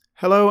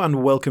Hello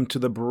and welcome to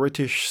the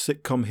British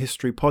Sitcom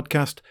History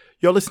Podcast.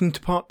 You're listening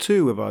to part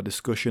 2 of our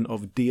discussion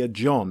of Dear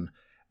John.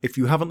 If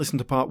you haven't listened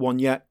to part 1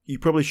 yet, you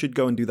probably should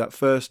go and do that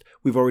first.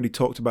 We've already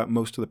talked about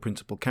most of the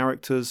principal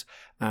characters,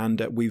 and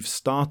we've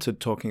started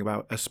talking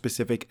about a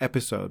specific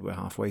episode. We're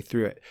halfway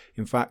through it.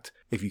 In fact,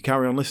 if you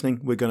carry on listening,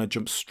 we're going to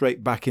jump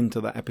straight back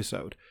into that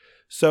episode.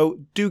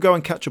 So do go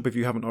and catch up if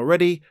you haven't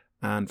already,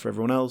 and for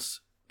everyone else,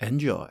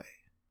 enjoy.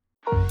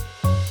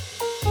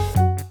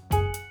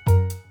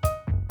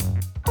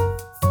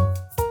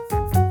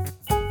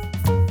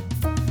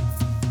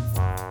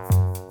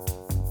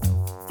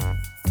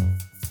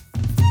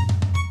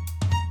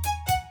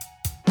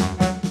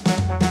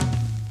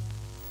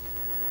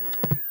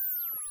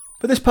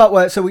 But this part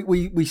where, so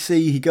we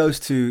see he goes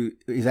to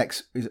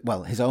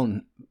his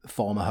own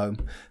former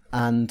home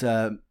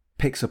and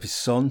picks up his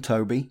son,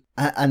 Toby,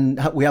 and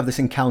we have this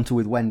encounter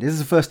with Wendy. This is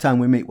the first time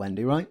we meet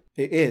Wendy, right?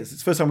 It is.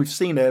 It's the first time we've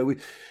seen her.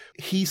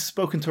 He's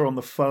spoken to her on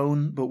the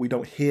phone, but we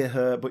don't hear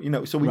her. But,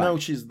 so we know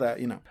she's there,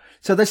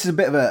 So this is a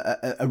bit of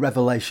a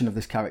revelation of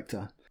this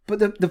character. But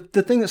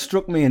the thing that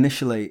struck me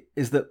initially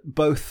is that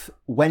both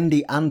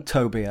Wendy and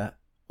Toby are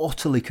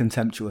utterly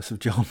contemptuous of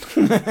John.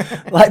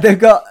 Like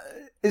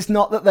it's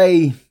not that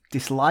they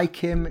dislike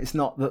him. It's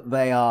not that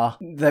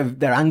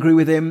they're angry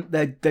with him.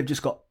 They've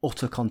just got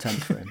utter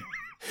contempt for him.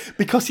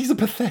 Because he's a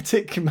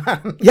pathetic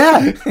man.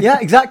 Yeah,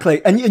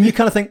 exactly. And you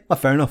kind of think, well,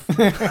 fair enough.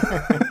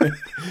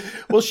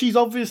 Well, she's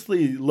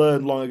obviously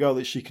learned long ago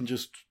that she can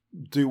just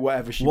do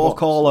whatever she wants.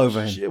 Walk all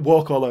over him.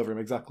 Walk all over him,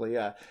 exactly,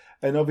 yeah.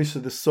 And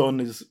obviously the son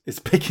is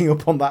picking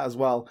up on that as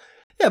well.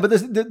 Yeah, but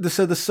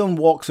so the son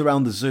walks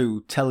around the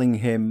zoo telling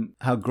him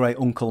how great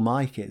Uncle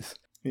Mike is.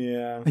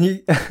 Yeah.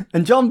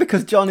 And John,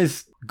 because John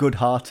is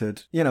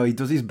good-hearted, he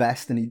does his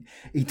best and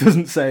he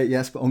doesn't say it,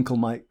 yes, but Uncle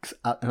Mike's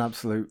an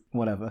absolute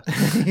whatever.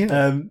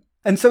 Yeah.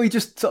 And so he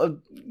just sort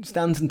of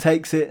stands and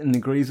takes it and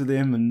agrees with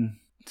him and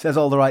says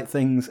all the right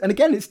things. And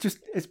again, it's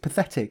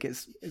pathetic.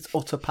 It's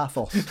utter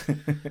pathos.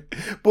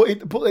 but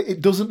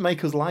it doesn't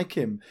make us like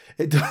him.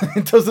 It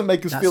doesn't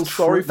make us feel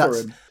sorry for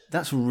him.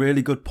 That's a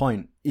really good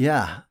point.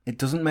 Yeah, it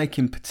doesn't make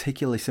him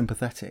particularly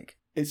sympathetic.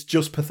 It's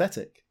just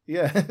pathetic.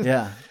 Yeah.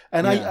 Yeah.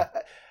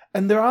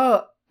 And there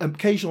are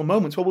occasional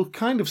moments where we'll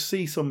kind of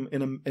see some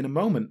in a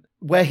moment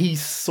where he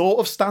sort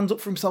of stands up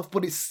for himself,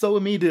 but it so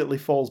immediately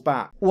falls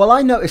back. Well,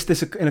 I noticed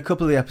this in a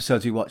couple of the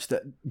episodes we watched,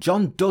 that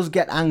John does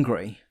get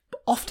angry,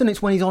 but often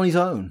it's when he's on his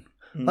own.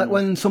 Like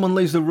when someone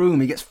leaves the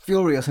room, he gets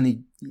furious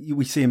and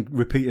we see him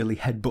repeatedly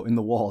headbutting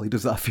the wall. He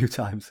does that a few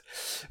times.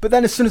 But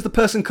then as soon as the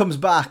person comes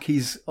back,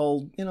 he's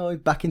all,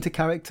 back into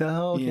character.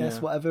 Oh, yeah.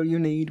 Yes, whatever you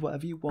need,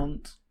 whatever you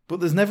want. But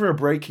there's never a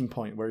breaking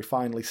point where he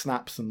finally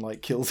snaps and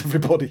kills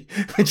everybody,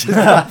 which is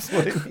that's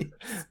what it means.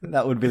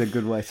 That would be the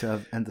good way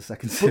to end the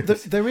second series.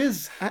 But there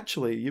is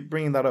actually, you're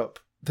bringing that up,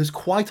 there's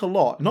quite a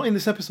lot, not in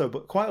this episode,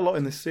 but quite a lot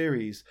in this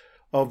series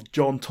of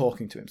John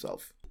talking to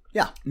himself.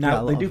 Yeah.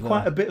 Now, they do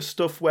quite a bit of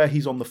stuff where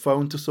he's on the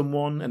phone to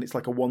someone and it's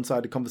like a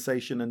one-sided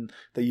conversation and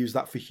they use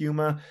that for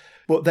humour.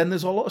 But then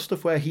there's a lot of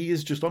stuff where he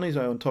is just on his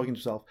own talking to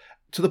himself,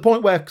 to the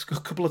point where a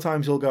couple of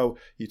times he'll go,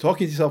 "You're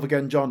talking to yourself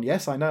again, John."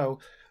 "Yes, I know."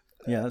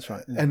 Yeah, that's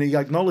right. Yeah. And he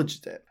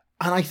acknowledged it.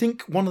 And I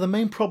think one of the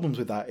main problems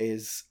with that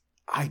is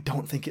I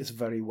don't think it's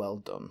very well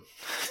done.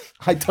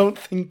 I don't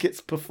think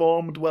it's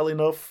performed well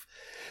enough.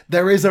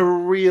 There is a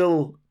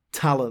real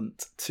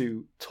talent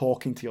to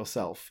talking to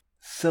yourself.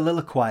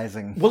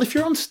 Soliloquizing. Well, if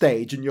you're on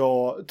stage and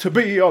you're to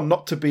be or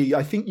not to be,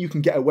 I think you can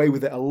get away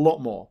with it a lot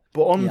more.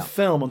 But on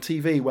film, on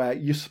TV, where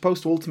you're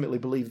supposed to ultimately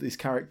believe that this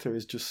character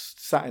is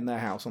just sat in their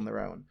house on their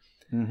own,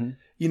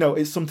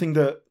 it's something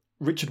that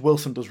Richard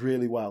Wilson does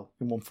really well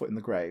in One Foot in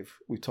the Grave.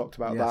 We talked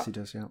about that. Yes, he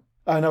does, yeah.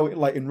 I know,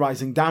 in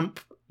Rising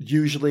Damp,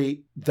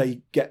 usually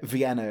they get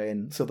Vienna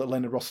in so that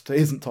Leonard Rossiter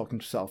isn't talking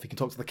to himself. He can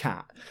talk to the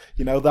cat.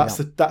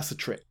 That's a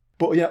trick.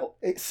 But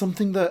it's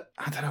something that,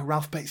 I don't know,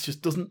 Ralph Bates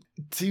just doesn't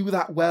do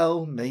that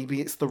well. Maybe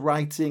it's the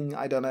writing.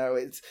 I don't know.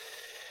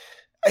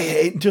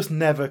 It just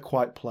never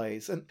quite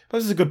plays. And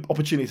this is a good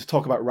opportunity to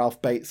talk about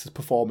Ralph Bates'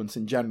 performance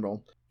in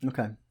general.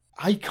 Okay.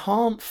 I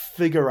can't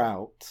figure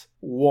out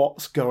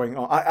what's going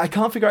on. I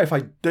can't figure out if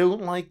I do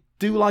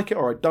like it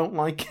or I don't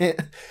like it.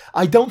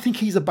 I don't think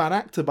he's a bad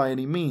actor by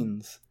any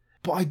means,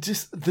 but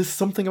there's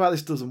something about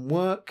this doesn't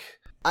work.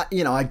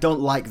 I don't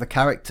like the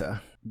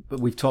character, but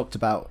we've talked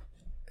about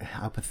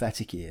how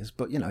pathetic he is.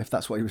 But if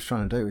that's what he was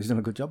trying to do, he's done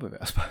a good job of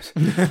it, I suppose.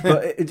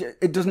 But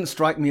it doesn't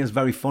strike me as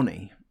very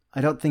funny. I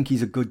don't think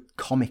he's a good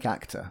comic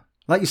actor.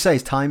 Like you say,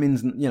 his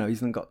timing's, he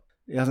hasn't got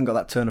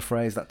that turn of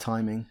phrase, that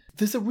timing.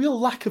 There's a real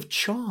lack of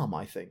charm,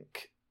 I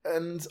think.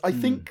 And I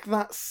think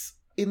that's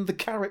in the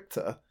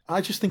character.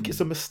 I just think it's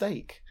a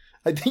mistake.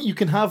 I think you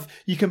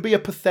can be a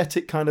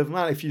pathetic kind of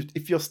man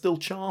if you're still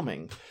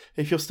charming,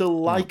 if you're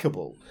still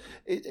likable.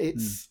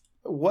 It's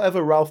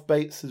whatever Ralph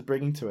Bates is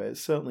bringing to it.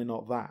 It's certainly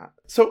not that.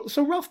 So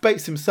Ralph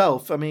Bates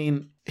himself, I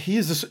mean, he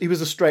was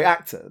a straight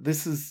actor.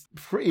 This is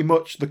pretty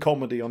much the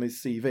comedy on his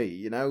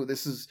CV.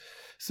 This is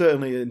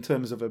certainly in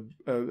terms of a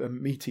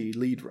meaty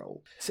lead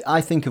role. See, I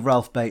think of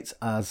Ralph Bates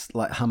as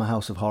like Hammer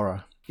House of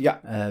Horror. Yeah.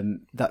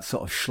 That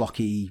sort of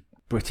schlocky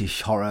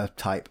British horror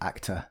type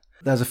actor.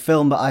 There's a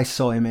film that I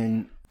saw him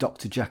in,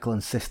 Dr. Jekyll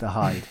and Sister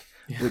Hyde,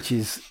 which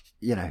is,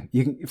 you know,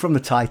 from the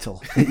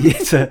title,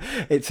 it's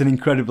an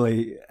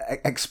incredibly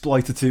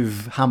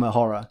exploitative Hammer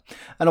horror.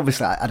 And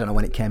obviously, I don't know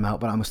when it came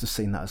out, but I must have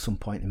seen that at some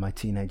point in my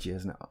teenage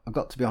years. And I've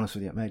got to be honest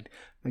with you, it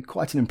made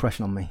quite an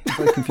impression on me.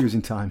 Very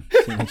confusing time,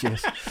 teenage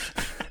years.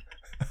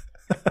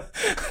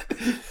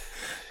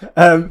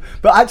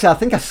 But actually, I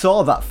think I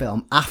saw that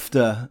film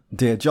after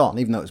Dear John,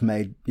 even though it was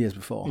made years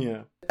before.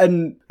 Yeah.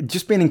 And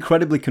just being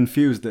incredibly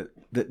confused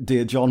that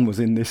Dear John was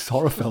in this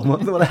horror film.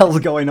 What the hell's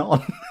going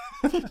on?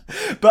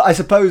 But I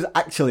suppose,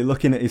 actually,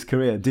 looking at his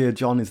career, Dear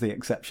John is the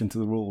exception to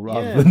the rule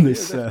rather than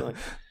this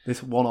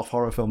one-off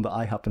horror film that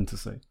I happened to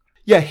see.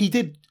 Yeah, he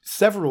did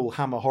several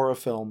Hammer horror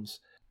films.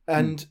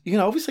 And, you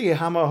know, obviously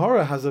Hammer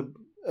horror has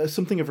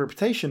something of a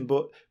reputation,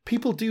 but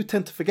people do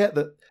tend to forget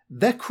that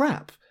they're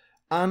crap.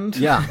 And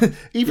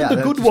even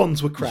the good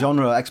ones were crap.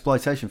 Genre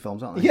exploitation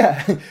films, aren't they?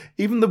 Yeah,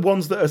 even the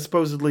ones that are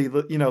supposedly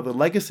the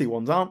legacy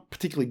ones aren't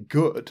particularly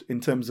good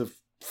in terms of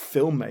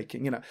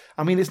filmmaking. You know,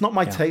 I mean, it's not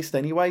my taste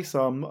anyway,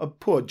 so I'm a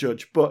poor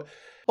judge. But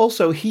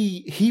also,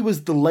 he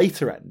was the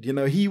later end. You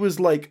know, he was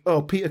like,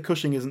 oh, Peter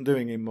Cushing isn't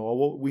doing it anymore.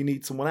 Well, we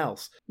need someone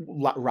else,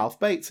 like Ralph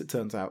Bates, it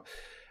turns out.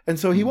 And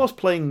so he was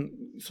playing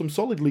some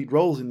solid lead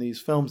roles in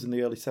these films in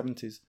the early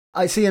 70s.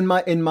 I see in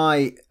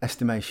my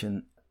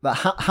estimation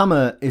that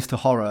Hammer is to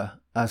horror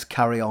as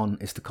Carry On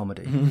is to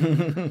comedy.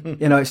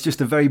 You know, it's just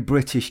a very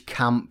British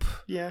camp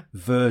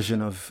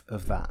version of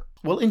that.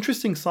 Well,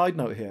 interesting side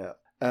note here.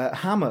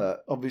 Hammer,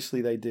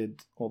 obviously they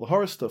did all the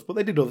horror stuff, but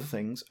they did other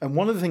things. And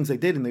one of the things they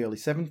did in the early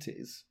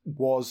 70s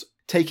was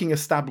taking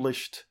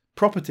established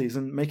properties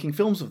and making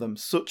films of them,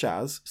 such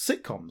as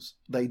sitcoms.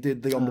 They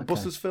did the On the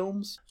Buses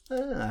films.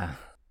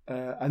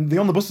 And the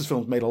On the Buses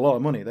films made a lot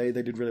of money. They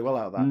did really well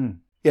out of that. Mm.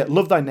 Yeah,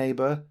 Love Thy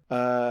Neighbour,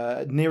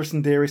 Nearest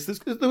and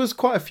Dearest. There was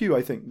quite a few,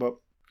 I think, but...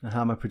 And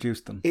Hammer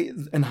produced them.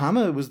 And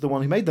Hammer was the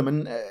one who made them.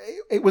 And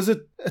it was a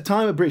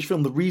time of British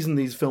film. The reason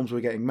these films were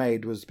getting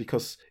made was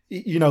because,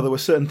 you know, there were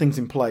certain things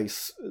in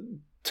place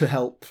to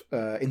help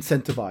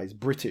incentivize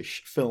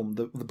British film,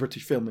 the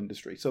British film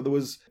industry. So there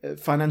was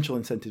financial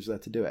incentives there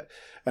to do it.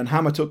 And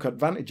Hammer took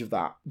advantage of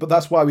that. But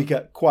that's why we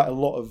get quite a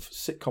lot of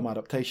sitcom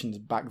adaptations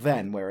back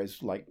then,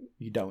 whereas like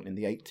you don't in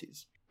the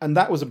 80s. And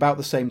that was about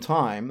the same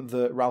time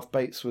that Ralph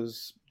Bates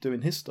was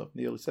doing his stuff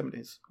in the early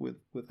 70s with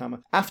Hammer.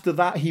 After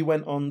that, he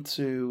went on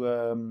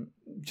to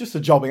just a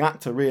jobbing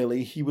actor,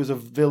 really. He was a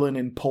villain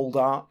in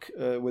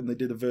Poldark when they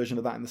did a version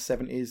of that in the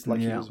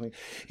 70s.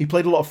 He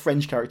played a lot of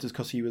French characters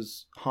because he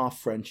was half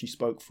French. He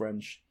spoke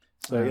French.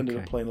 So he ended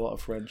up playing a lot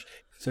of French.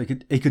 So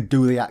he could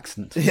do the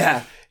accent.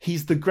 Yeah.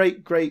 He's the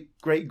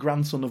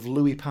great-great-great-grandson of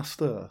Louis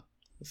Pasteur.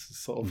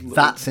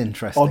 That's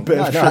interesting.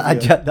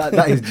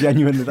 That is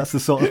genuinely, that's the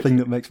sort of thing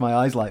that makes my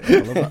eyes light up. I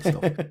love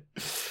that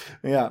stuff.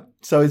 Yeah.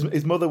 So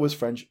his mother was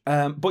French.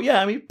 But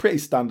yeah, I mean, pretty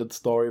standard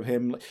story of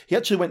him. He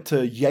actually went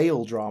to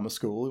Yale Drama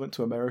School. He went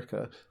to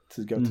America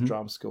to go to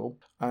drama school.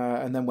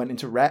 And then went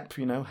into rep,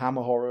 you know,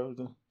 Hammer horror,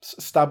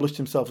 established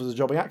himself as a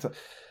jobbing actor.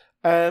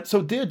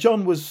 So Dear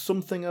John was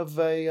something of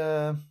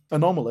a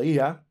anomaly,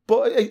 yeah.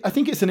 But I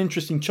think it's an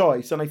interesting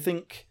choice. And I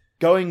think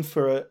going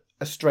for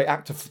a straight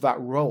actor for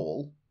that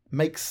role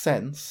makes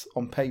sense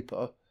on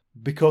paper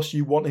because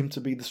you want him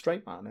to be the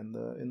straight man in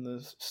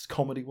the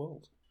comedy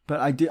world. But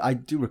I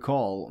do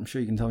recall, I'm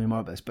sure you can tell me more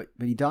about this, but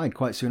he died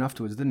quite soon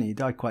afterwards, didn't he? He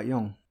died quite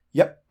young.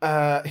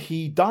 Yep.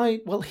 He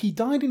died in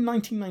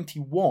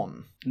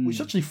 1991, which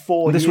is actually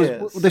 4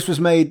 years. This was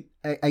made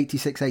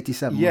 86,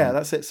 87. Yeah,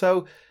 that's it.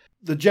 So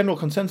the general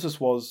consensus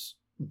was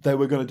they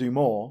were going to do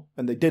more,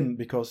 and they didn't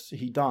because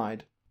he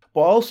died.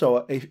 But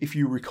also, if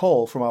you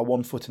recall from our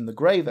One Foot in the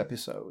Grave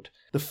episode,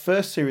 the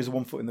first series of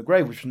One Foot in the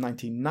Grave, which was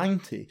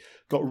 1990,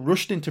 got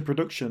rushed into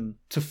production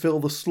to fill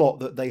the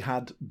slot that they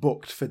had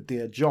booked for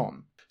Dear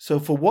John. So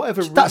for whatever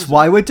reason... That's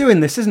why we're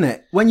doing this, isn't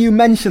it? When you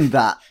mentioned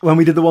that, when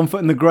we did the One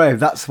Foot in the Grave,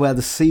 that's where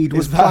the seed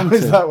was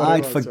planted.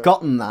 I'd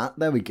forgotten that.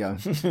 There we go.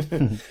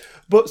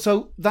 But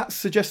so that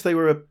suggests they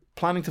were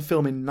planning to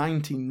film in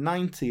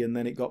 1990 and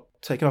then it got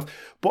taken off.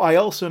 But I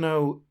also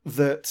know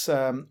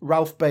that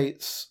Ralph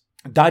Bates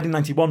died in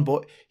 91,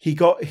 but he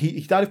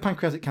died of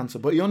pancreatic cancer,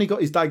 but he only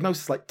got his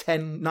diagnosis like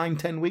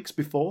 10 weeks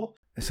before.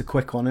 It's a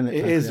quick one, isn't it?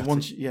 It is.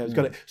 He's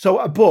got it.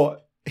 So,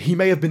 but he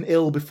may have been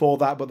ill before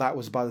that, but that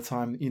was by the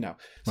time, you know.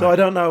 So right. I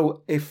don't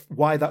know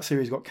why that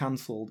series got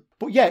cancelled.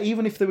 But yeah,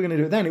 even if they were going to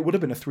do it then, it would have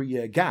been a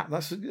 3-year gap.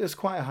 That's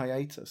quite a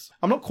hiatus.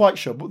 I'm not quite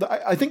sure, but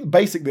I think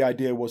basically the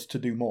idea was to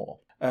do more.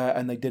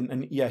 And they didn't.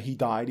 And yeah, he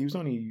died. He was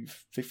only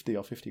 50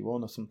 or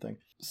 51 or something.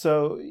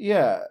 So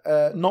yeah,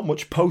 not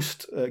much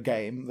post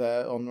game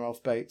there on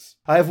Ralph Bates.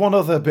 I have one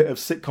other bit of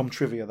sitcom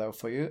trivia though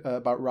for you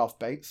about Ralph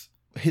Bates.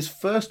 His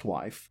first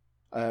wife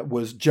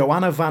was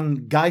Joanna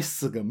van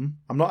Gysegem.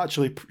 I'm not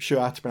actually sure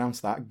how to pronounce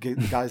that,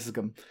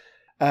 Gysegem.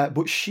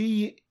 But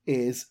she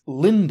is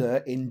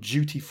Linda in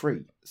Duty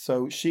Free.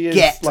 So she is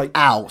Get like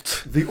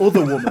out. The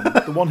other woman,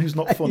 the one who's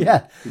not funny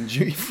in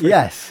Duty Free.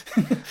 Yes.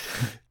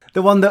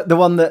 The one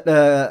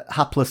that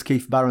hapless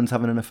Keith Barron's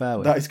having an affair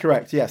with. That is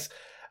correct, yes.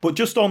 But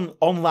just on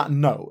that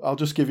note, I'll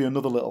just give you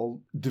another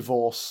little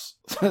divorce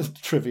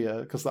trivia,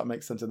 because that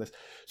makes sense in this.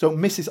 So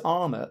Mrs.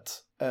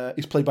 Arnott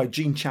is played by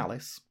Jean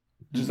Chalice.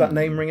 Does that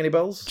name ring any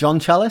bells? John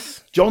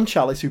Chalice? John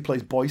Chalice, who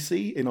plays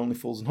Boise in Only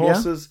Fools and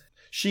Horses. Yeah.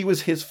 She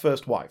was his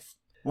first wife.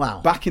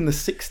 Wow. Back in the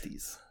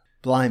 60s.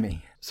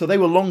 Blimey. So they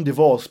were long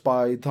divorced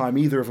by the time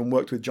either of them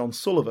worked with John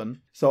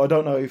Sullivan. So I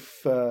don't know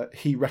if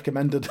he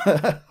recommended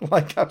her.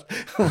 I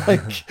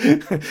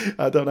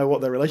don't know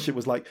what their relationship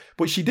was like.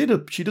 But she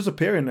does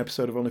appear in an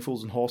episode of Only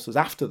Fools and Horses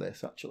after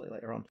this, actually,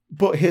 later on.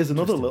 But here's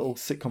another little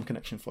sitcom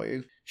connection for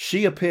you.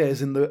 She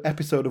appears in the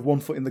episode of One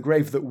Foot in the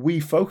Grave that we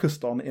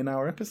focused on in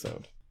our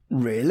episode.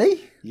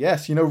 Really?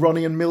 Yes, you know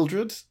Ronnie and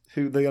Mildred,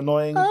 who the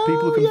annoying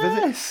people who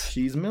can visit?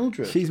 She's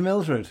Mildred.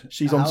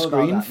 She's on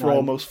screen for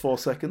almost 4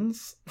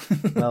 seconds.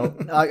 Well,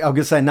 I was going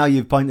to say, now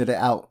you've pointed it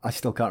out, I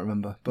still can't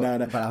remember.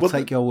 But I'll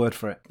take your word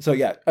for it. So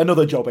yeah,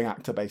 another jobbing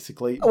actor,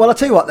 basically. Well, I'll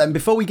tell you what then,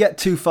 before we get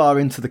too far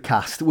into the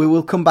cast, we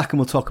will come back and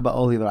we'll talk about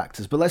all the other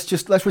actors. But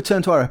let's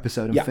return to our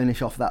episode and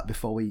finish off that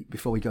before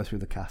we go through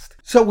the cast.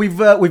 So we've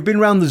been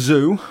around the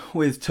zoo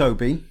with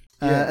Toby.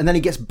 And then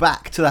he gets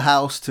back to the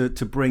house to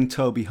bring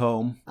Toby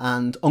home.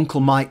 And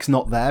Uncle Mike's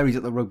not there. He's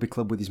at the rugby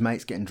club with his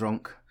mates getting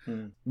drunk.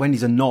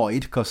 Wendy's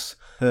annoyed because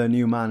her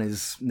new man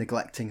is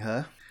neglecting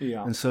her.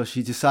 Yeah. And so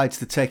she decides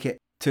to take it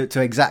to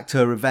exact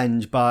her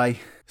revenge by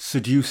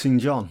seducing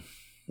John.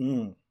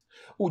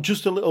 Well,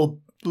 just a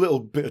little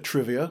bit of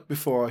trivia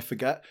before I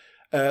forget.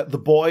 The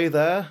boy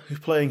there who's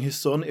playing his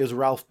son is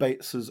Ralph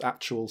Bates'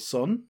 actual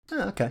son.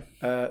 Oh, okay.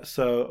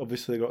 So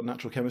obviously they've got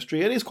natural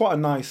chemistry. It is quite a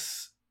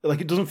nice... Like,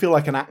 it doesn't feel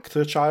like an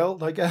actor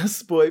child, I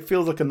guess, but it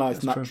feels like a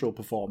nice natural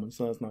performance.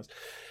 So that's nice.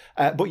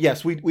 But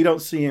yes, we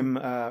don't see him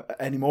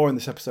anymore in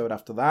this episode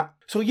after that.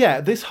 So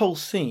yeah, this whole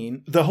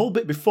scene, the whole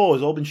bit before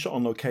has all been shot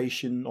on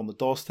location, on the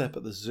doorstep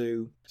at the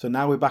zoo. So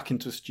now we're back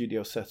into a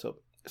studio setup.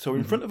 So we're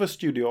in front of a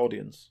studio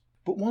audience.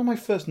 But one of my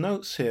first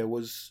notes here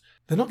was,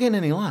 they're not getting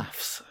any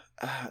laughs.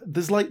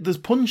 There's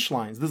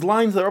punchlines. There's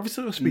lines that are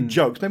obviously supposed to be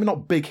jokes. Maybe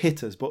not big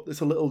hitters, but it's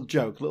a little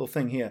joke, little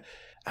thing here.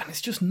 And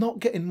it's just not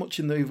getting much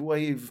in the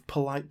way of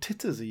polite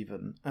titters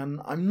even. And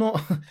I'm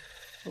not...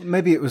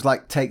 Maybe it was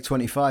like take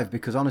 25,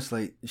 because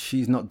honestly,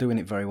 she's not doing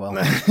it very well.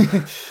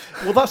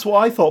 Well, that's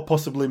what I thought,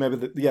 possibly. Maybe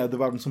they're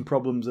having some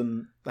problems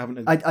and having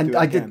to do it again.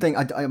 I did think...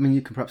 I mean,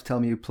 you can perhaps tell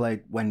me who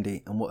played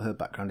Wendy and what her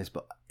background is,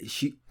 but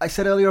I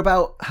said earlier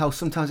about how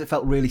sometimes it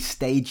felt really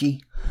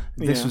stagey.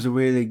 This was a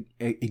really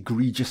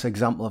egregious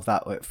example of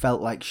that, where it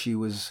felt like she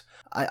was...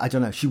 I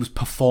don't know, she was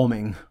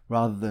performing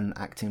rather than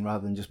acting,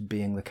 rather than just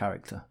being the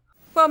character.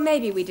 Well,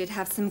 maybe we did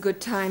have some good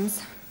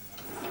times.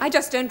 I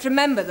just don't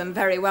remember them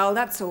very well,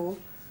 that's all.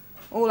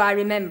 All I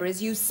remember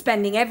is you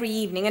spending every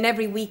evening and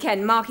every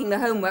weekend marking the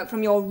homework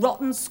from your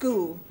rotten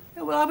school.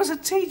 Yeah, well, I was a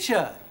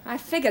teacher. I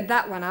figured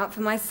that one out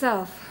for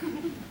myself.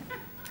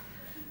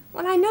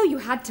 Well, I know you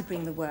had to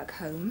bring the work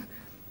home.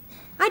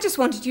 I just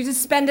wanted you to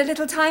spend a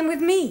little time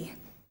with me.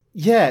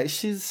 Yeah,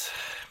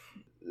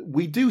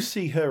 we do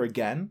see her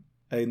again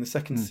in the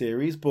second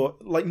series,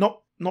 but like not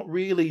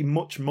really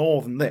much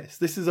more than this.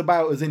 This is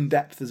about as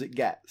in-depth as it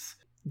gets.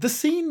 The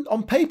scene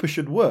on paper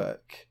should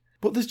work,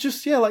 but there's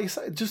just, like you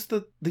said, just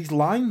these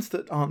lines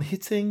that aren't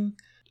hitting.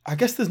 I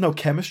guess there's no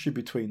chemistry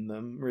between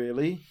them,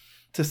 really,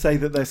 to say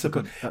that they're... That's a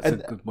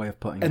good way of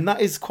putting it. And that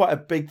is quite a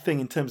big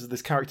thing in terms of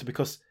this character,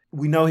 because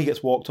we know he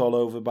gets walked all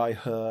over by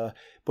her,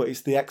 but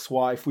it's the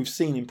ex-wife. We've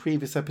seen in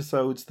previous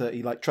episodes that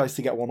he tries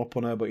to get one up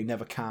on her, but he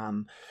never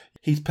can.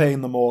 He's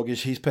paying the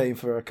mortgage, he's paying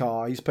for her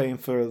car, he's paying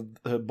for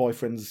her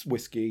boyfriend's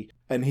whiskey,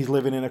 and he's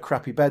living in a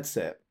crappy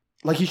bedsit.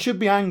 He should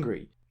be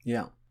angry.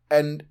 Yeah.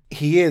 And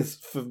he is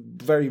for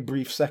very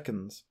brief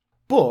seconds.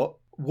 But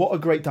what a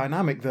great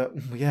dynamic that,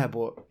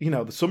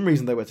 there's some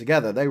reason they were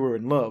together. They were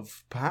in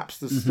love. Perhaps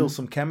there's still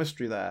some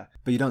chemistry there.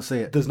 But you don't see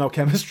it. There's no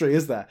chemistry,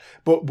 is there?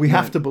 But we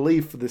have to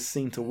believe for this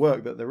scene to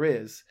work that there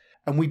is.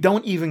 And we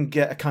don't even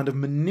get a kind of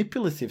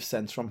manipulative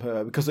sense from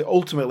her, because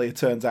ultimately it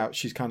turns out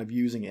she's kind of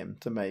using him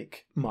to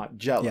make Mike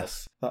jealous.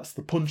 Yes. That's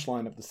the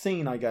punchline of the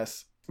scene, I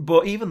guess.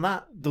 But even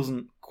that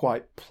doesn't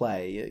quite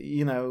play.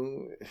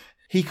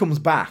 He comes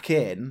back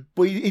in,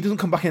 but he doesn't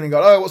come back in and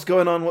go, "Oh, what's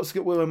going on? What's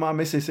with my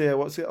missus here?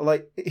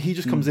 He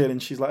just comes in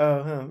and she's like,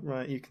 "Oh,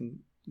 right, you can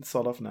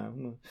sod off now."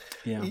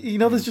 Yeah.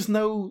 There's just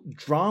no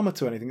drama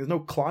to anything. There's no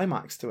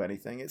climax to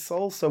anything. It's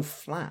all so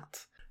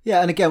flat.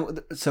 Yeah, and again,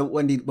 so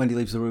Wendy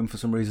leaves the room for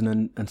some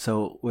reason, and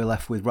so we're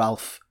left with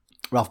Ralph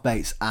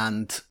Bates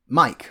and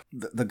Mike,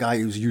 the guy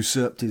who's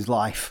usurped his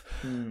life.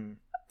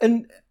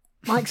 And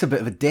Mike's a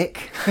bit of a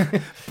dick,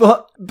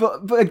 but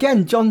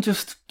again, John's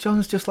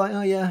just like,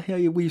 oh yeah,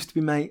 we used to be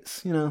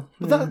mates,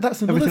 But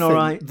that's another everything thing. All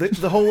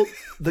right.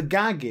 The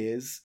gag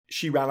is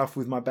she ran off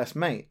with my best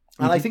mate,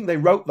 and I think they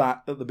wrote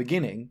that at the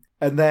beginning,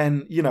 and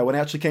then when it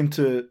actually came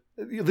to,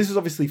 this is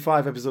obviously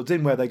 5 episodes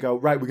in where they go,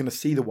 right, we're going to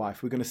see the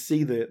wife, we're going to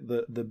see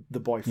the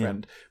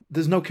boyfriend. Yeah.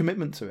 There's no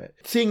commitment to it.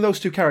 Seeing those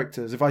two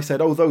characters, if I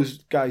said, oh, those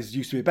guys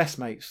used to be best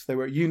mates, they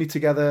were at uni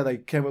together, they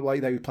came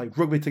up they played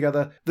rugby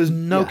together. There's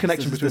no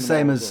connection between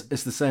them.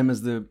 It's the same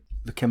as the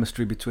the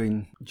chemistry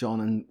between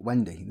John and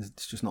Wendy.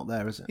 It's just not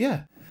there, is it?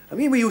 Yeah. I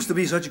mean, we used to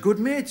be such good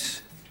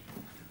mates.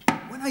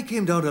 When I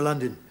came down to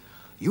London,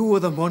 you were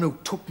the one who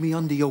took me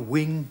under your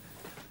wing,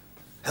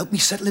 helped me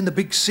settle in the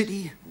big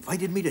city,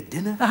 invited me to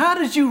dinner. Now, how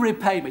did you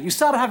repay me? You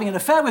started having an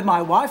affair with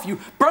my wife, you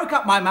broke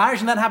up my marriage,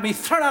 and then had me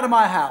thrown out of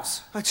my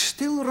house. That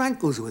still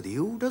rankles with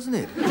you, doesn't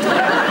it?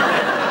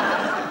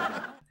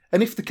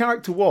 And if the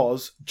character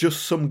was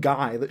just some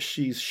guy that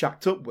she's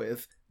shacked up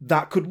with,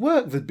 that could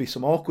work. There'd be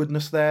some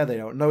awkwardness there. They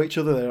don't know each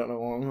other. They don't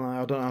know,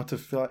 I don't know how to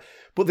feel.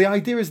 But the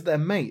idea is that they're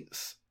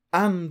mates.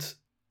 And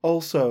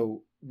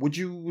also, would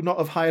you not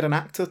have hired an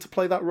actor to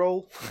play that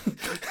role?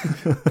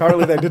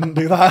 Apparently they didn't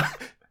do that.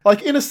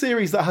 Like, in a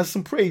series that has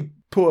some pretty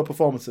poor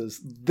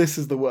performances, this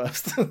is the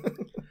worst.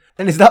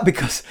 And is that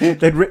because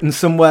they'd written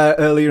somewhere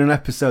earlier in an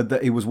episode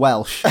that he was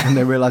Welsh and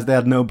they realised they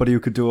had nobody who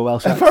could do a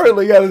Welsh accent?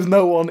 Apparently, yeah, there's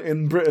no one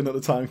in Britain at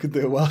the time who could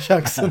do a Welsh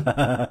accent,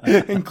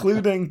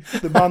 including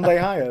the man they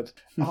hired.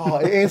 Oh,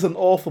 it is an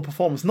awful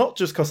performance, not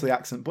just because of the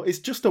accent, but it's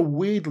just a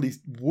weirdly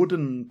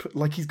wooden,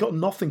 like he's got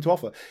nothing to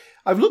offer.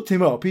 I've looked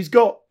him up. He's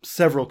got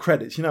several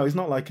credits. You know, he's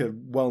not like a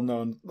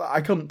well-known...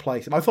 I couldn't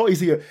place him. I thought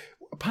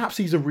perhaps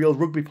he's a real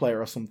rugby player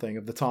or something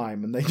of the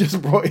time, and they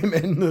just brought him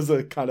in as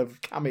a kind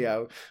of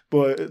cameo,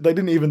 but they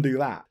didn't even do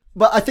that.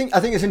 But I think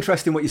it's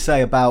interesting what you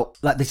say about,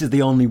 like, this is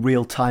the only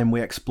real time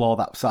we explore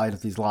that side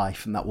of his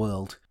life and that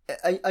world.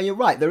 And you're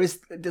right, there's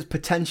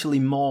potentially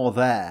more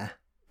there,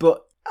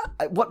 but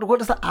what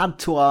does that add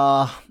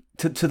to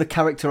to the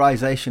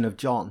characterisation of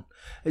John?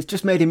 It's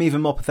just made him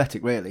even more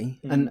pathetic, really,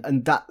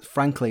 and that,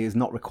 frankly, is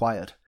not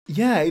required.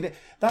 Yeah,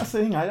 that's the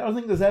thing. I don't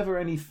think there's ever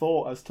any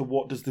thought as to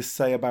what does this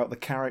say about the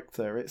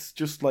character. It's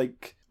just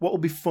like, what will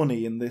be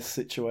funny in this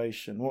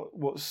situation?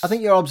 What's? I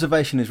think your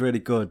observation is really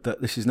good, that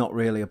this is not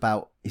really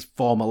about his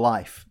former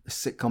life. The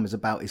sitcom is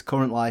about his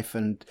current life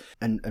and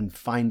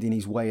finding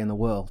his way in the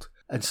world.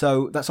 And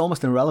so that's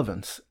almost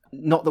irrelevant.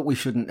 Not that we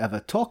shouldn't ever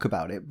talk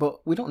about it,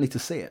 but we don't need to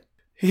see it.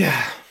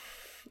 Yeah.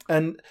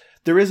 And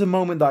there is a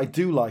moment that I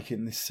do like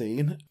in this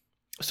scene.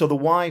 So the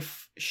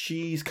wife,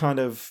 she's kind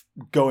of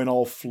going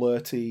all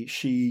flirty.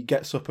 She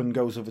gets up and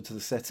goes over to the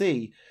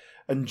settee.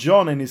 And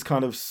John, in his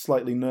kind of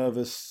slightly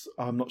nervous,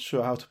 I'm not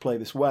sure how to play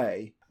this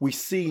way, we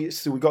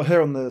got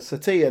her on the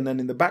settee, and then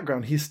in the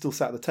background, he's still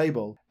sat at the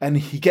table. And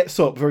he gets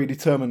up very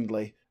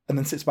determinedly and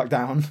then sits back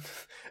down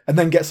and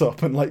then gets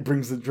up and like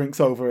brings the drinks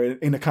over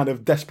in a kind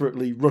of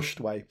desperately rushed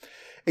way.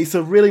 It's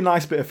a really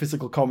nice bit of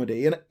physical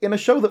comedy in a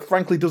show that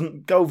frankly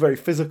doesn't go very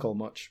physical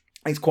much.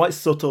 It's quite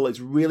subtle.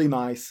 It's really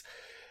nice.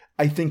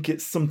 I think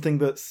it's something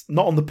that's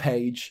not on the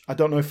page. I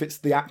don't know if it's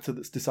the actor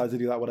that's decided to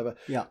do that, whatever.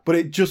 Yeah. But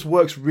it just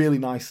works really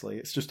nicely.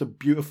 It's just a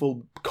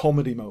beautiful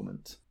comedy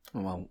moment.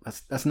 Oh, well,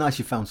 that's nice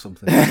you found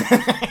something.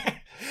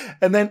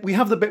 And then we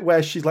have the bit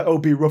where she's like, oh,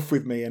 be rough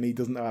with me, and he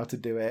doesn't know how to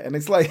do it. And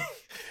it's like,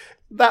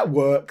 that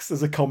works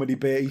as a comedy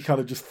bit. He kind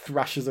of just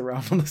thrashes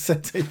around on the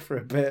settee for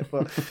a bit.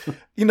 But,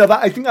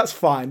 I think that's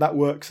fine. That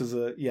works as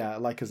a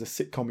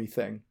sitcom-y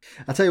thing.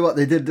 I tell you what,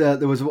 they did,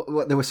 they were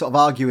sort of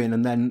arguing,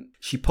 and then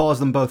she pours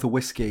them both a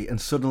whiskey, and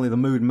suddenly the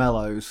mood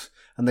mellows,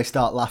 and they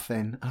start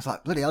laughing. I was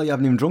like, bloody hell, you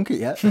haven't even drunk it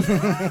yet.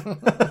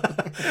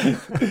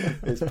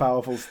 It's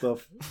powerful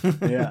stuff.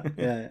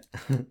 Yeah.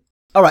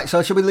 All right, so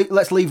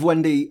let's leave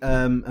Wendy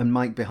and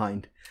Mike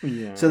behind.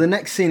 Yeah. So the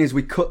next scene is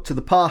we cut to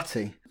the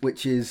party,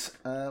 which is,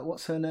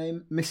 what's her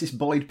name? Mrs.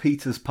 Boyd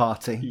Peters'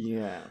 party.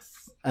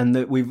 Yes. And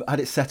that we've had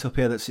it set up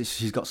here that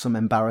she's got some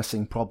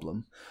embarrassing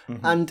problem.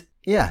 Mm-hmm. And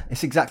yeah,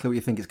 it's exactly what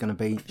you think it's going to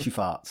be. She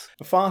farts.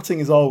 Farting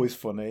is always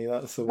funny.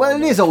 That's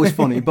well, it is always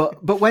funny,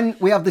 but when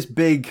we have this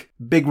big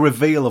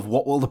reveal of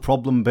what will the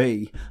problem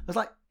be, I was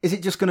like, is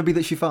it just going to be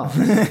that she farts?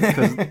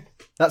 Because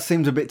that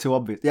seems a bit too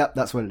obvious. Yeah,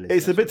 that's what it is.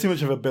 It's a bit too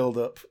much of a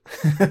build-up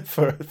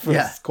for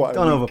quite a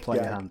don't weak overplay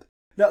gag. your hand.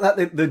 No,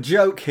 the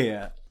joke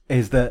here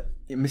is that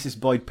Mrs.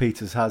 Boyd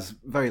Peters has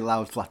very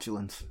loud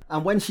flatulence.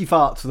 And when she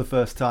farts for the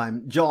first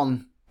time,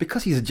 John,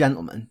 because he's a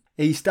gentleman,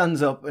 he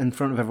stands up in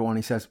front of everyone.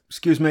 He says,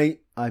 excuse me,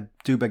 I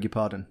do beg your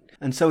pardon.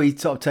 And so he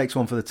sort of takes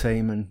one for the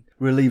team and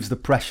relieves the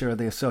pressure of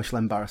the social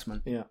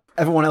embarrassment. Yeah.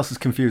 Everyone else is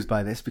confused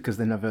by this because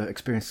they never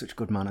experienced such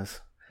good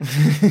manners.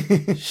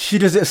 She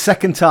does it a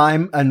second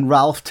time, and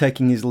Ralph,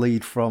 taking his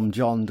lead from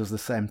John, does the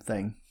same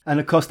thing. And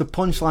of course, the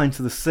punchline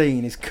to the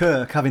scene is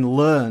Kirk, having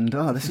learned,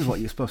 this is what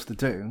you're supposed to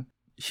do.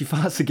 She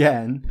farts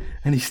again,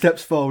 and he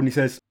steps forward and he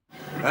says,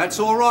 That's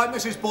all right,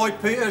 Mrs.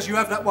 Boyd Peters. You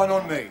have that one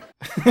on me.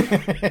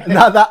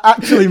 Now that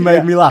actually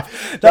made me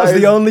laugh. That was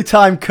the only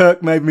time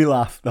Kirk made me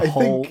laugh the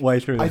whole way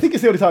through. I think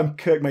it's the only time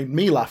Kirk made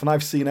me laugh, and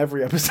I've seen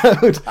every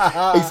episode.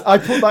 I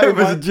put that. It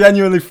was a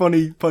genuinely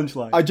funny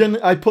punchline.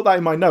 I put that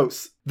in my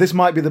notes. This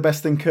might be the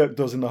best thing Kirk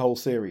does in the whole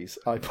series.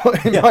 I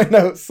put in my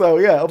notes. So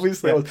yeah,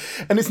 obviously. Yeah.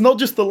 And it's not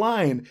just the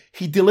line.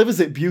 He delivers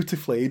it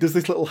beautifully. He does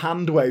this little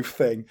hand wave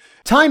thing.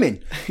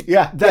 Timing.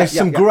 Yeah. There's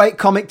some great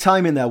comic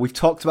timing there. We've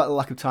talked about the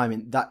lack of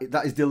timing. That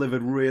is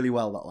delivered really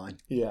well, that line.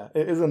 Yeah,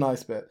 it is a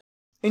nice bit.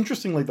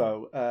 Interestingly,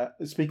 though,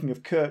 speaking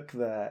of Kirk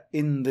there,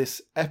 in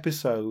this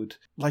episode,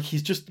 like,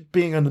 he's just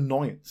being an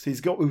annoyance.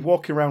 He's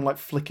walking around, like,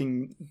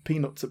 flicking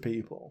peanuts at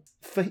people.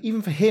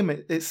 Even for him,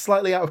 it's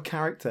slightly out of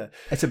character.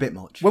 It's a bit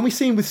much. When we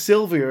see him with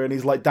Sylvia and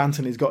he's, like,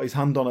 dancing, he's got his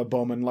hand on her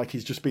bum and, like,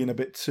 he's just being a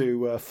bit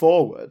too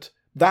forward,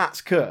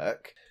 that's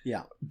Kirk.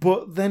 Yeah.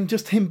 But then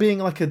just him being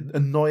like an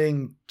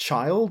annoying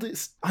child,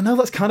 I know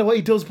that's kind of what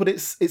he does, but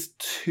it's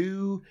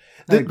too...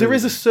 There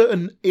is a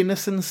certain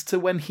innocence to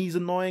when he's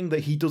annoying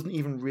that he doesn't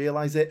even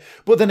realise it.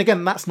 But then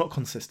again, that's not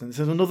consistent.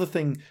 There's another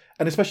thing,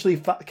 and especially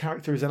if that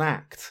character is an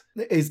act,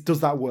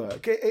 does that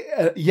work?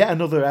 Yet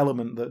another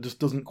element that just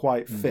doesn't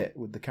quite fit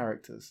with the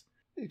characters.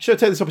 Should I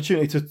take this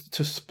opportunity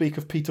to speak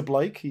of Peter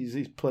Blake?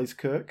 He plays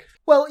Kirk.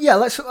 Well,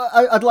 yeah.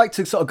 I'd like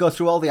to sort of go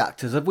through all the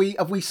actors. Have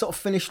we sort of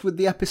finished with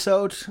the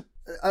episode?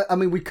 I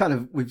mean,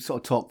 we've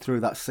sort of talked through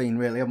that scene,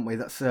 really, haven't we?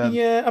 That's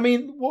yeah. I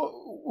mean,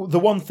 the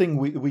one thing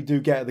we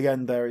do get at the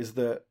end there is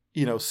that,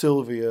 you know,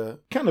 Sylvia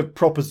kind of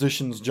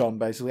propositions John,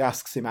 basically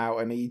asks him out,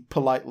 and he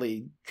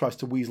politely tries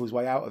to weasel his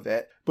way out of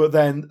it. But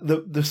then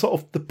the sort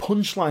of the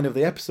punchline of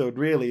the episode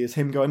really is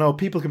him going, "Oh,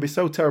 people can be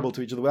so terrible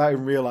to each other," without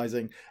even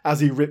realizing,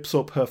 as he rips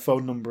up her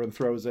phone number and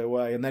throws it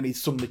away, and then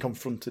he's suddenly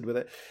confronted with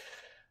it.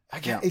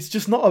 Again, it's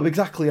just not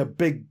exactly a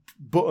big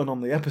button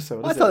on the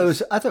episode. I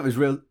thought it was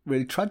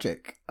really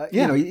tragic.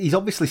 You know, he's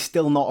obviously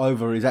still not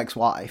over his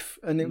ex-wife,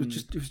 and it was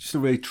just a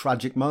really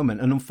tragic moment.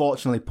 And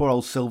unfortunately, poor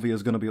old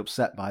Sylvia's going to be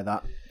upset by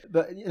that.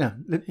 But you know,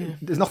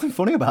 there's nothing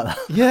funny about that.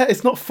 Yeah,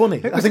 it's not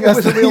funny. I think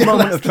that's a real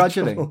moment of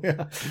tragedy.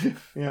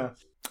 Yeah.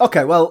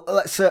 Okay, well,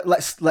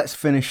 let's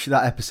finish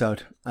that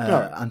episode,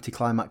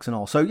 anticlimax and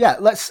all. So yeah,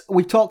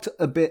 we talked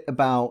a bit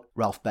about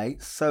Ralph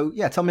Bates. So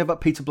yeah, tell me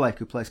about Peter Blake,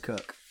 who plays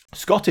Kirk.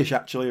 Scottish,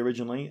 actually,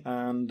 originally,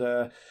 and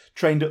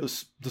trained at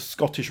the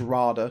Scottish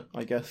RADA,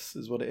 I guess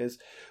is what it is.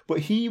 But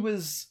he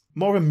was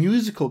more a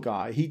musical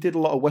guy. He did a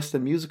lot of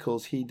Western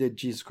musicals. He did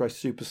Jesus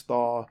Christ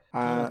Superstar,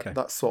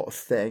 that sort of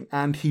thing.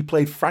 And he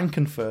played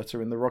Frankenfurter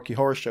in the Rocky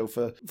Horror Show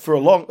for a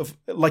long...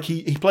 Like,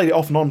 he played it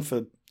off and on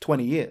for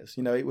 20 years.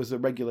 You know, it was a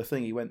regular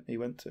thing he went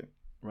to.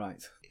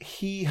 Right.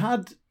 He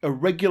had a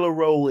regular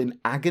role in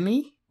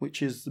Agony,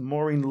 which is the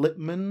Maureen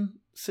Lipman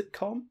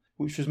sitcom,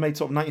 which was made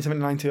sort of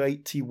 1979 to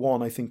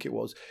 81, I think it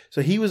was.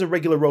 So he was a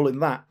regular role in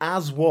that,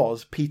 as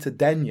was Peter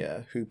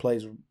Denyer, who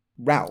plays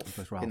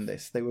Ralph in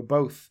this. They were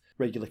both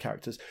regular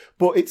characters.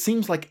 But it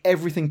seems like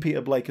everything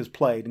Peter Blake has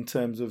played in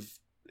terms of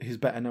his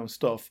better-known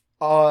stuff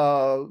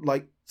are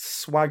like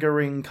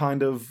swaggering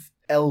kind of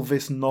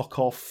Elvis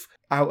knockoff,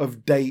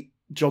 out-of-date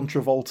John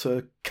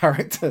Travolta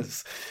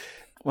characters.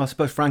 Well, I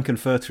suppose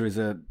Frankenfurter is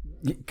the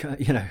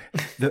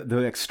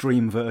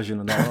extreme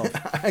version of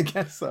that. I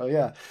guess so,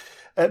 yeah.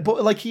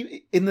 But like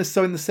in the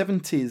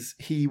 70s,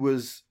 he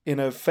was in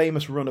a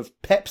famous run of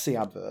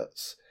Pepsi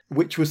adverts,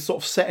 which was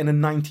sort of set in a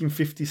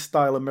 1950s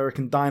style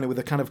American diner with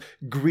a kind of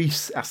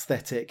grease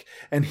aesthetic,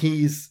 and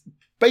he's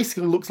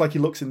basically looks like he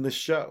looks in this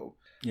show.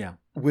 Yeah,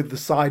 with the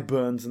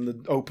sideburns and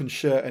the open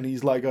shirt, and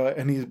he's like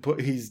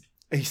he's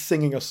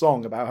singing a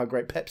song about how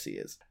great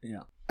Pepsi is.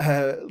 Yeah.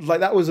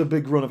 Like that was a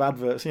big run of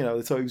adverts, you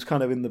know, so he was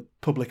kind of in the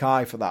public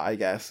eye for that, I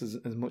guess,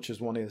 as much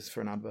as one is for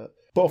an advert.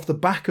 But off the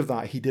back of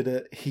that, he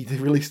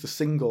released a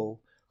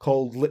single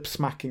called Lip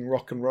Smacking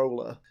Rock and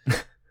Roller,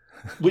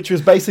 which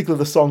was basically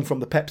the song from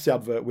the Pepsi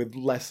advert with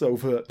less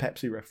overt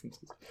Pepsi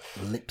references.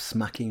 Lip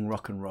Smacking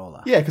Rock and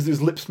Roller. Yeah, because it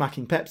was Lip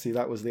Smacking Pepsi,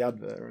 that was the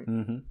advert, right?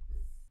 Mm-hmm.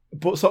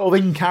 But sort of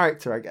in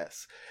character, I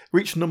guess.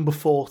 Reached number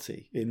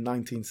 40 in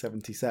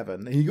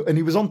 1977, and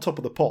he was on top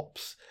of the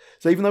pops.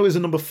 So even though it was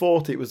a number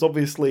 40, it was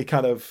obviously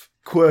kind of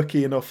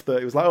quirky enough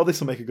that it was like, oh, this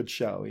will make a good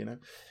show, you know?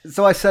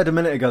 So I said a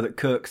minute ago that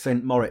Kirk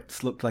St.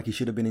 Moritz looked like he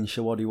should have been in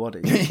Shawaddy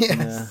Waddy.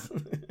 Yes.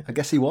 I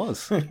guess he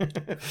was,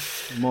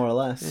 more or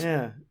less.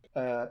 Yeah.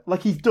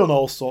 Like he's done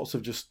all sorts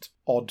of just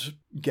odd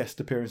guest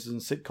appearances in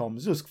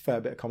sitcoms. There's a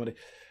fair bit of comedy.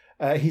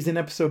 He's in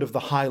an episode of The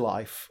High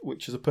Life,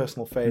 which is a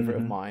personal favourite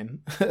of mine,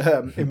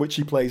 in which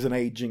he plays an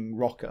ageing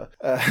rocker.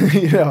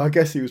 I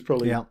guess he was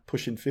probably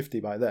pushing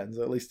 50 by then,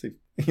 so at least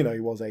he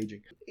was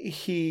ageing.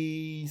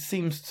 He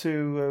seems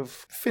to have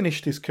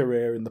finished his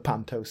career in the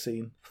panto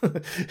scene.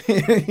 But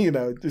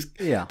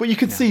you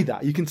can see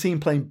that. You can see him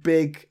playing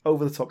big,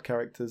 over-the-top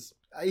characters.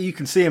 You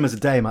can see him as a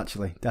dame,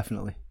 actually,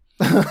 definitely.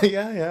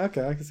 Yeah,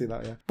 okay, I can see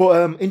that, yeah.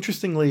 But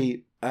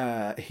interestingly,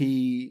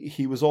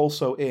 he was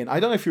also in, I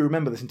don't know if you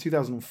remember this, in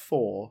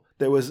 2004,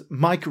 there was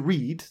Mike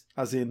Reed,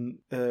 as in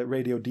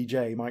radio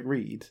DJ Mike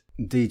Reed.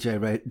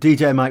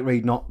 DJ Mike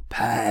Reed, not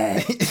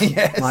Pay.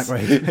 Yes, Mike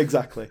Reed.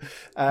 Exactly.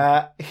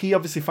 He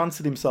obviously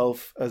fancied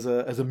himself as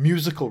a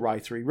musical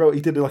writer.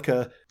 He did like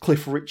a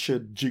Cliff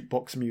Richard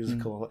jukebox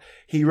musical.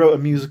 He wrote a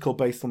musical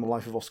based on the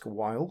life of Oscar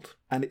Wilde,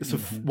 and it's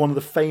one of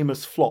the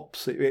famous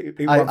flops. It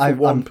ran for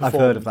one performance. I've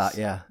heard of that,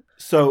 yeah.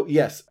 So,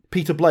 yes,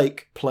 Peter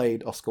Blake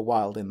played Oscar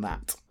Wilde in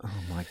that. Oh,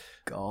 my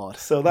God.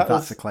 So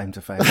that's a claim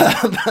to fame.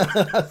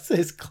 That's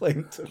his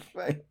claim to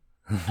fame.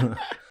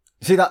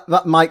 See,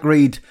 that Mike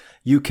Reed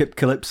UKIP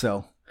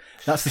Calypso,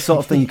 that's the sort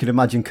of thing you could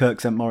imagine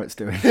Kirk St. Moritz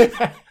doing.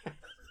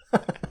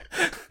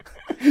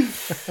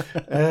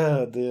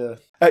 Oh dear.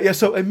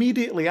 So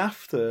immediately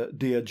after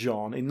Dear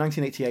John, in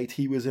 1988,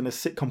 he was in a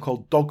sitcom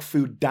called Dog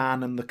Food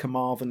Dan and the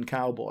Carmarthen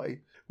Cowboy,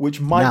 which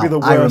might be the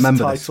worst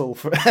title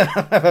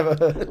I've ever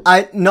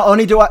heard. Not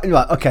only do I...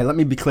 Right, okay, let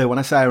me be clear. When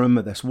I say I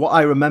remember this, what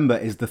I remember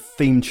is the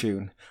theme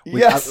tune.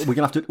 Yes. We're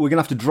gonna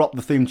have to drop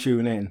the theme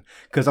tune in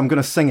because I'm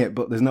gonna sing it,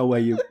 but there's no way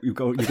you're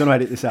gonna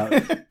edit this out.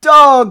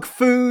 Dog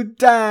Food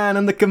Dan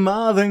and the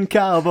Carmarthen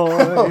Cowboy.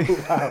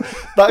 Oh, wow.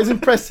 That is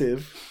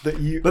impressive that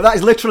you... But that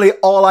is literally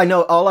all I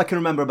know. All I can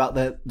remember about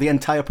the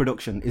entire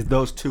production is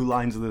those two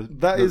lines of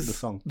the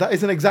song. That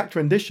is an exact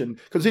rendition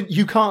because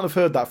you can't have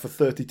heard that for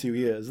 32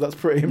 years. That's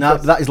pretty No,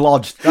 impressive. that is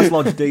lodged. That's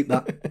lodged deep.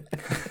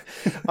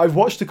 That. I've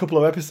watched a couple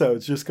of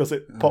episodes just because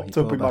it popped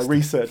you up poor in my bastard.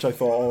 research. I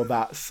thought, oh,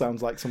 that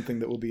sounds like something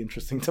that will be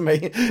interesting to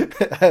me.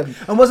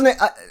 And wasn't it?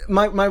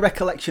 My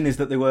recollection is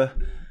that they were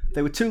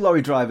two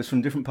lorry drivers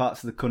from different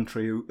parts of the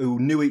country who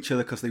knew each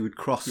other because they would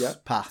cross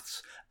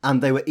paths,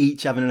 and they were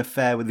each having an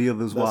affair with the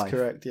other's wife. That's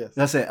correct. Yes.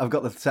 That's it. I've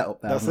got the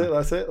setup there.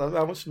 That's it.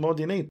 How much more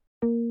do you need?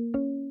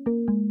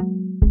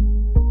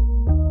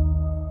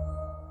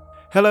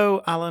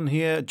 Hello, Alan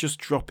here, just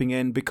dropping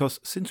in because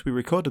since we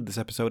recorded this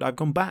episode, I've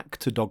gone back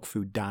to Dog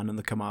Food Dan and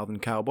the Carmarthen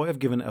Cowboy. I've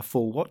given it a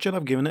full watch and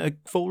I've given it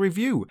a full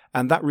review.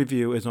 And that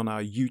review is on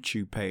our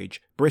YouTube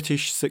page,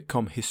 British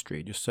Sitcom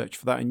History. Just search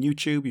for that on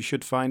YouTube, you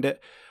should find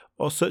it.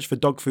 Or search for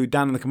Dog Food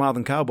Dan and the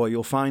Carmarthen Cowboy,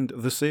 you'll find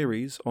the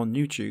series on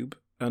YouTube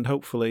and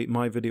hopefully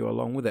my video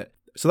along with it.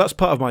 So that's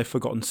part of my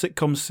Forgotten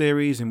Sitcoms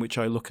series in which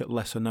I look at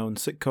lesser known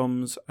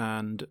sitcoms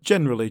and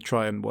generally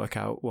try and work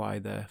out why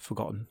they're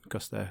forgotten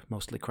because they're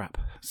mostly crap.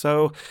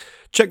 So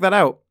check that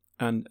out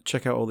and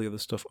check out all the other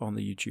stuff on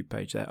the YouTube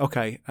page there.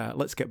 Okay,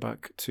 let's get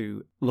back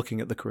to looking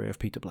at the career of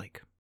Peter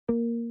Blake.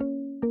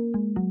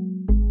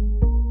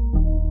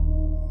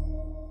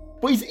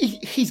 But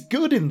he's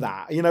good in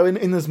that, you know,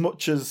 in as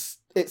much as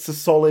it's a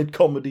solid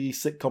comedy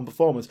sitcom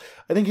performance.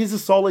 I think he's a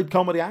solid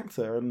comedy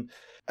actor and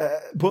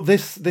but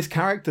this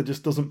character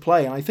just doesn't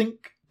play. And I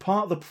think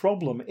part of the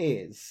problem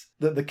is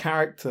that the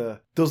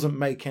character doesn't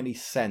make any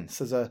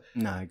sense No,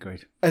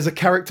 agreed. As a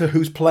character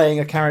who's playing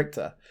a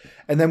character.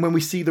 And then when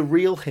we see the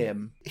real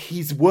him,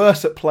 he's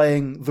worse at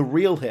playing the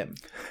real him.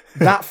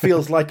 That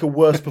feels like a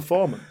worse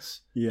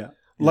performance. Yeah.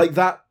 Like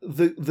that,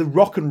 the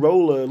rock and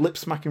roller, lip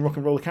smacking rock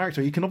and roller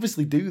character, he can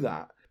obviously do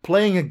that.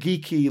 Playing a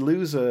geeky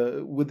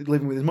loser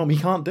living with his mum, he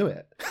can't do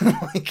it.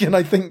 And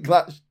I think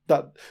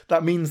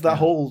that means that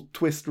whole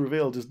twist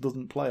reveal just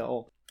doesn't play at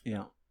all.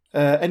 Yeah.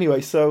 Anyway,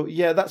 so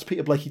yeah, that's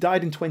Peter Blake. He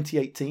died in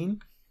 2018.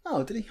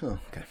 Oh, did he? Oh,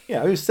 okay.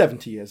 Yeah, he was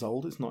 70 years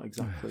old. It's not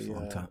exactly. That's a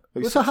long time.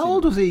 he was So how 16.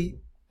 old was he?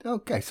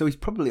 Okay, so he's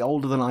probably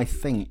older than I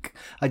think.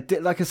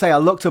 Like I say, I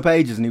looked up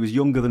ages and he was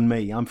younger than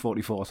me. I'm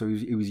 44, so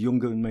he was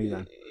younger than me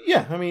then.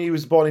 Yeah, I mean, he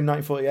was born in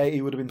 1948.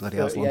 He would have been Bloody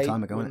hell, 38 that's a long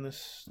time ago, when isn't it?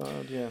 this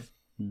started.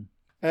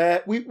 Yeah.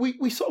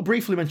 We sort of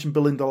briefly mentioned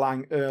Belinda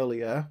Lang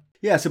earlier.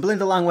 Yeah, so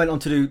Belinda Lang went on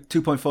to do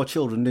 2.4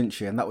 Children, didn't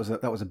she? And that was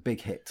a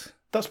big hit.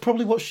 That's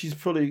probably what she's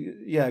probably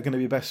going to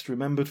be best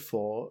remembered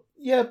for.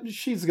 Yeah,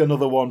 she's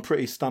another one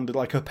pretty standard.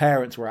 Like her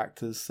parents were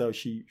actors, so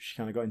she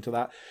kind of got into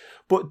that.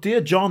 But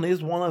Dear John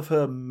is one of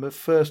her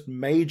first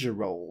major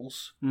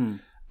roles.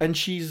 And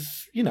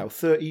she's,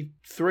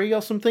 33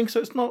 or something.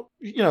 So it's not,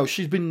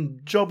 she's been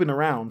jobbing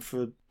around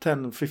for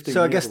 10 and 15 years.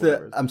 So I guess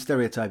that I'm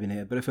stereotyping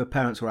here, but if her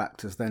parents were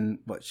actors, then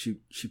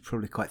she's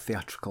probably quite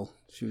theatrical.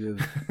 She would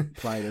have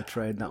played her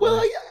trade that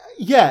way.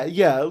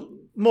 Yeah.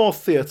 More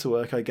theatre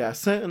work, I guess.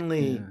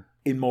 Certainly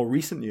in more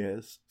recent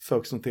years,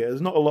 focused on theatre.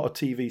 There's not a lot of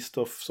TV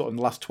stuff sort of in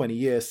the last 20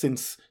 years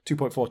since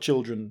 2.4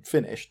 Children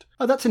finished.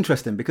 Oh, that's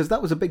interesting, because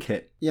that was a big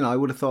hit. I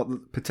would have thought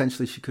that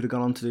potentially she could have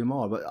gone on to do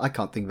more, but I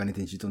can't think of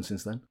anything she's done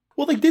since then.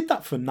 Well, they did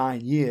that for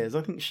 9 years.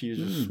 I think she was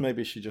just,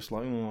 maybe she just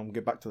like, I'll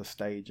get back to the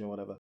stage or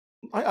whatever.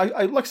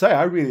 I like I say,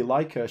 I really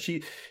like her.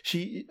 She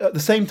at the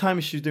same time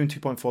as she was doing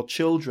 2.4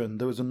 Children,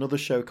 there was another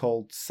show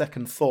called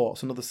Second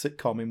Thoughts, another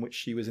sitcom in which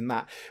she was in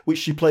that, which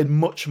she played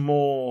much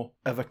more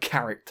of a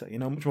character,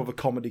 much more of a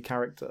comedy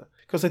character.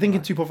 Because I think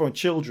in 2.4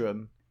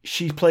 Children,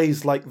 she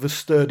plays like the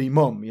sturdy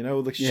mum,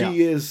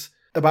 she is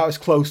about as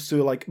close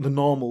to like the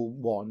normal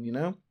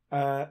one,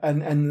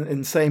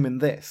 and same in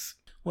this.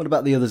 What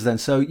about the others then?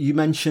 So you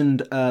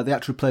mentioned the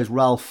actor who plays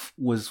Ralph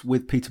was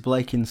with Peter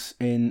Blake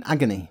in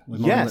Agony.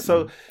 Yeah,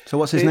 so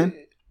what's his name?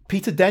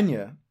 Peter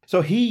Denyer.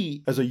 So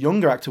he, as a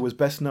younger actor, was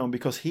best known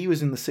because he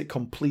was in the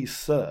sitcom Please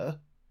Sir.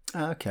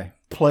 Okay.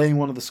 Playing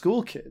one of the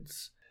school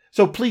kids.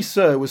 So Please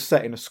Sir was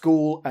set in a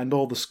school and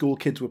all the school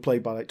kids were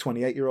played by like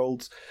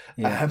 28-year-olds.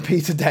 Yeah. And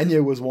Peter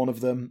Denyer was one of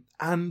them.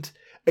 And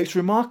it's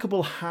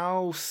remarkable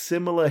how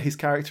similar his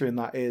character in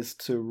that is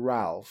to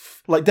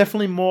Ralph. Like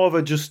definitely more of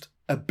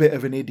a bit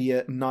of an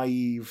idiot,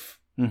 naive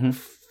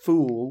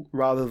fool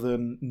rather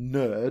than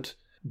nerd,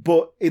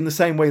 but in the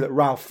same way that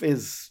Ralph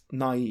is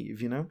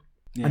naive,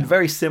 and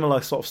very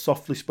similar, sort of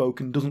softly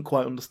spoken, doesn't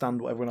quite understand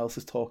what everyone else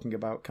is talking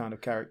about kind of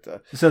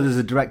character. So there's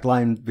a direct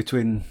line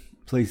between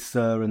Please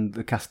Sir and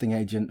the casting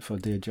agent for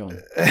Dear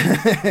John.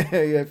 Yeah,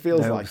 it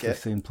feels like it.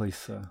 Seen Please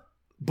Sir.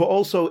 But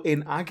also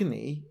in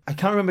Agony, I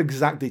can't remember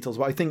exact details,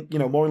 but I think,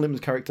 Maureen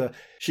Lipman's character,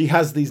 she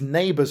has these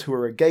neighbours who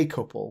are a gay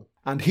couple,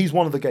 and he's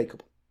one of the gay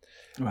couple.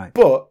 Right.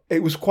 But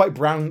it was quite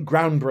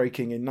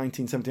groundbreaking in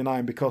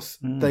 1979 because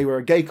they were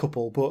a gay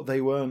couple, but they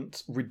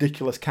weren't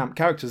ridiculous camp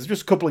characters. They're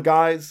just a couple of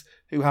guys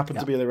who happened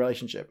to be in a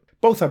relationship.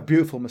 Both have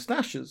beautiful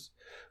moustaches,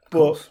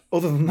 but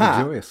other than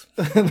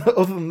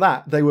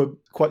that, they were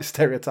quite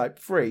stereotype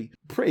free.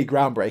 Pretty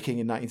groundbreaking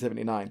in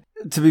 1979.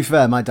 To be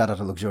fair, my dad had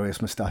a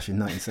luxurious moustache in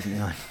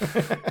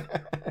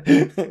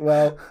 1979.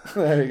 Well,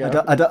 there you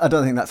go. I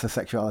don't think that's a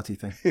sexuality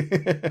thing.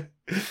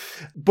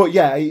 But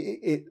yeah,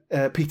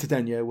 Peter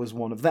Denyer was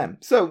one of them.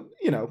 So,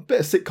 bit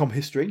of sitcom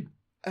history.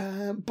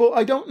 But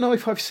I don't know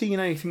if I've seen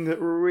anything that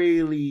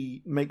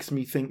really makes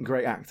me think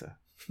great actor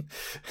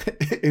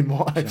in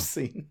what I've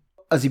seen.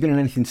 Has he been in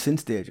anything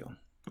since Dear John?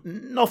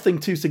 Nothing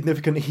too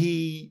significant.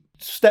 He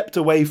stepped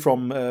away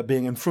from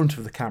being in front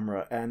of the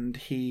camera, and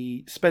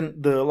he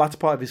spent the latter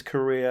part of his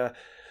career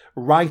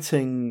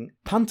writing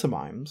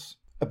pantomimes,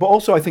 but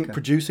also I think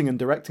producing and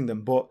directing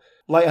them. But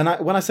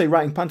when I say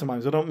writing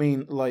pantomimes, I don't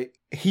mean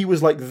he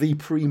was the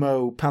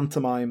primo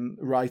pantomime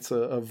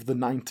writer of the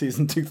 90s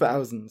and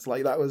 2000s.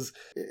 That was.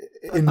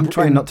 I'm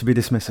trying not to be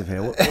dismissive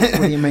here. What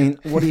do you mean?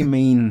 What do you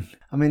mean?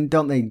 I mean,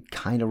 don't they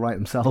kind of write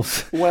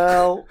themselves?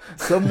 Well,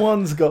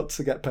 someone's got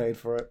to get paid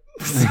for it.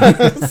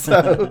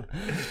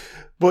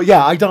 But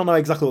yeah, I don't know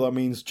exactly what that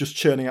means. Just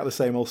churning out the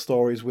same old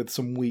stories with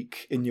some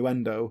weak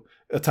innuendo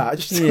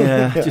attached.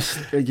 Yeah, just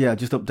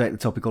update the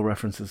topical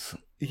references.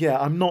 Yeah,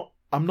 I'm not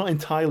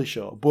entirely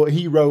sure, but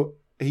he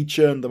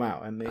churned them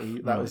out, and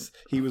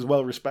he was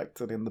well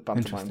respected in the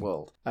pantomime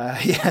world.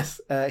 Yes,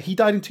 he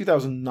died in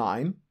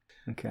 2009.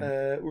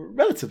 Okay,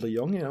 relatively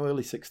young,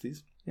 early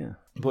 60s. Yeah,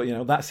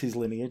 but that's his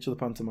lineage of the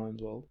pantomime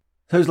world.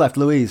 Who's left?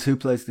 Louise. Who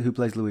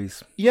plays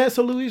Louise? Yeah,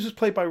 so Louise was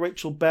played by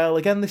Rachel Bell.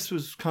 Again, this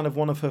was kind of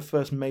one of her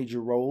first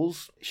major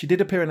roles. She did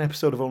appear in an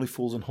episode of Only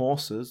Fools and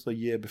Horses the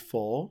year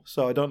before,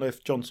 so I don't know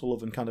if John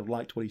Sullivan kind of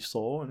liked what he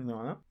saw or anything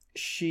like that.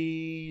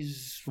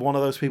 She's one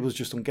of those people who's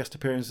just on guest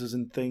appearances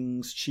and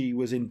things. She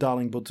was in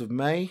Darling Buds of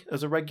May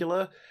as a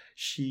regular.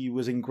 She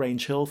was in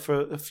Grange Hill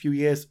for a few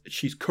years.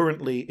 She's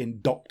currently in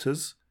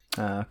Doctors.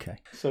 Okay.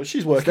 So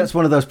she's working. So that's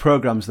one of those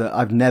programs that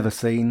I've never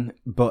seen,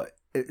 but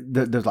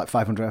there's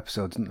 500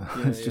 episodes, isn't there?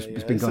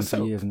 It's been going for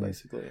years and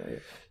years.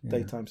 Basically,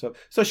 daytime soap.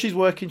 So she's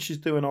working, she's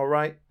doing all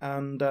right,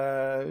 and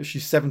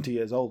she's 70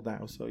 years old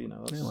now, so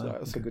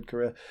that's a good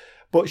career.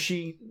 But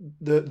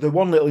the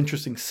one little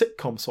interesting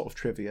sitcom sort of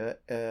trivia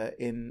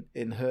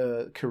in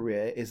her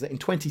career is that in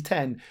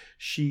 2010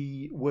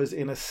 she was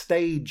in a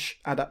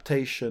stage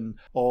adaptation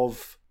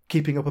of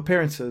Keeping Up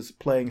Appearances,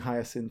 playing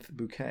Hyacinth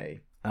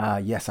Bouquet.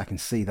 Yes, I can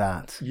see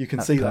that. You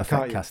can see that,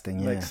 can't you?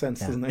 Casting, Makes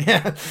sense, doesn't it?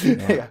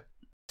 Yeah.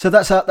 So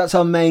that's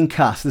our main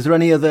cast. Is there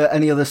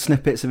any other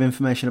snippets of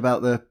information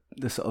about the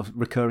sort of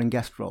recurring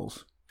guest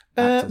roles?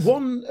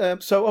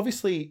 So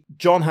obviously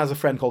John has a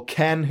friend called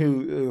Ken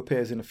who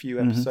appears in a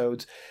few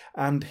episodes,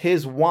 and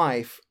his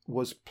wife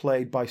was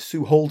played by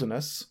Sue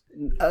Holderness,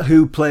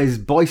 who plays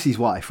Boyce's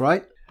wife,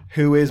 right?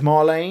 Who is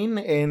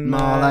Marlene in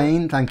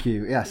Marlene? Thank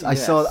you. Yes,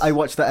 I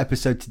watched that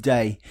episode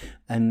today,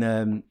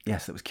 and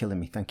yes, that was killing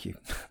me. Thank you,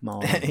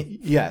 Marlene.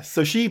 Yes,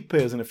 so she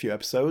appears in a few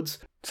episodes.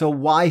 So,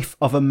 wife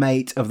of a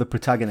mate of the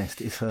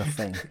protagonist is her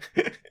thing.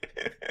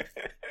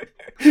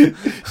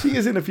 She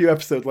is in a few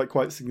episodes,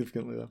 quite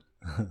significantly though.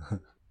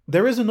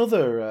 There is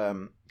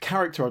another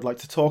character I'd like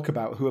to talk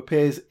about who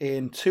appears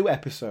in 2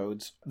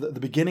 episodes at the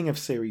beginning of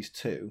series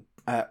 2.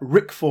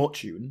 Rick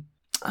Fortune.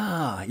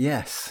 Ah,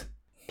 yes.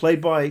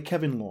 Played by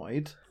Kevin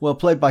Lloyd. Well,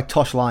 played by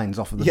Tosh Lines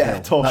off of the bill. Yeah,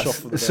 Tosh off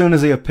of the bill. As soon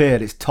as he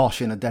appeared, it's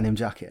Tosh in a denim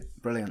jacket.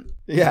 Brilliant.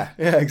 Yeah,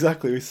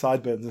 exactly. With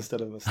sideburns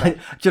instead of a moustache.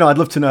 I'd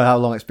love to know how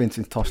long it's been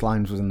since Tosh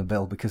Lines was in the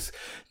bill, because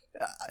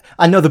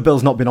I know the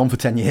bill's not been on for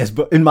 10 years,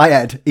 but in my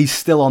head, he's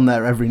still on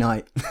there every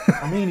night.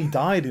 I mean, he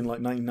died in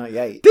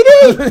 1998. Did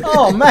he?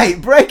 Oh, mate,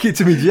 break it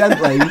to me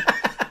gently.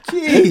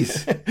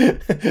 Jeez.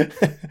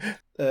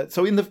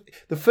 So in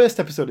the first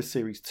episode of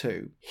series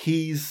 2,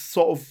 he's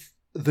sort of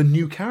the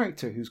new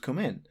character who's come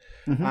in,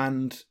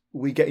 and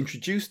we get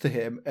introduced to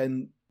him,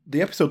 and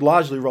the episode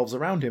largely revolves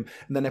around him.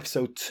 And then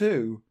episode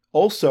 2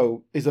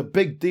 also is a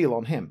big deal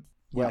on him,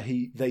 where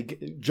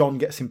John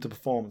gets him to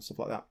perform and stuff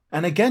like that.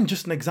 And again,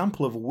 just an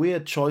example of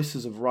weird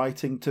choices of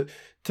writing to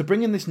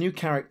bring in this new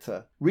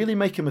character, really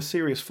make him a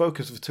serious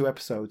focus for 2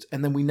 episodes,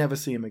 and then we never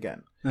see him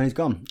again. And he's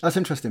gone. That's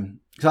interesting,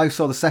 because I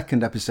saw the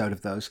second episode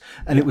of those,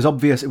 and it was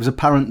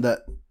apparent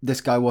that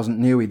this guy wasn't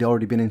new. He'd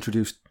already been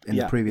introduced in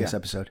the previous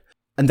episode.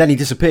 And then he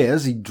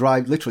disappears. He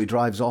literally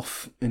drives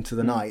off into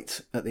the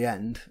night at the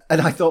end.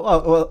 And I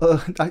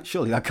thought,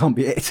 surely that can't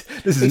be it.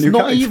 This is a new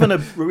character. It's not even a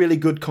really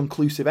good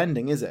conclusive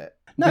ending, is it?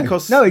 No,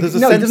 because there's a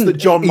sense that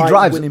John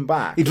might win him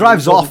back. He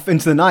drives off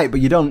into the night,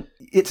 but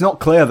it's not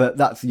clear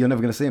that you're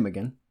never going to see him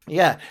again.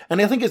 Yeah, and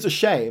I think it's a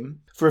shame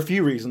for a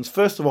few reasons.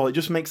 First of all, it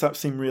just makes that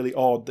seem really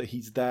odd that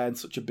he's there in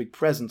such a big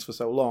presence for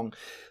so long.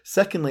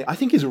 Secondly, I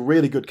think he's a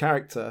really good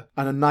character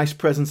and a nice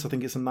presence. I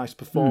think it's a nice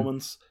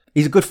performance.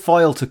 He's a good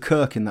foil to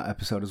Kirk in that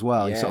episode as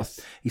well. Yes.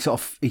 He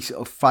sort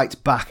of fights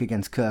back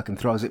against Kirk and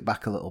throws it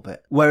back a little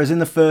bit. Whereas in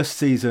the first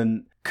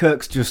season,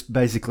 Kirk's just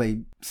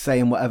basically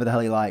saying whatever the hell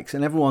he likes,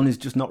 and everyone is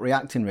just not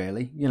reacting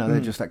really. You know,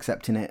 they're just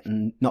accepting it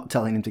and not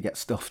telling him to get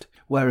stuffed.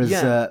 Whereas,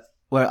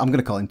 where I'm going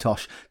to call him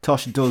Tosh.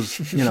 Tosh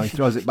does, you know, he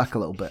throws it back a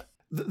little bit.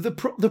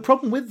 The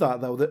problem with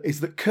that, though,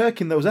 is that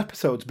Kirk in those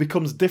episodes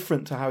becomes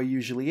different to how he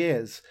usually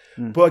is.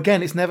 But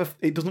again,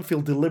 it doesn't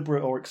feel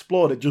deliberate or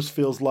explored. It just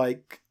feels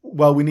like,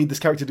 well, we need this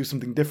character to do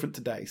something different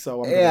today.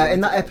 So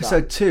in that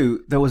episode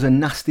too, there was a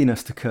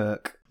nastiness to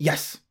Kirk.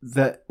 Yes.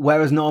 That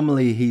whereas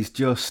normally he's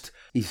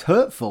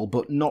hurtful,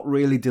 but not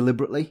really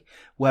deliberately.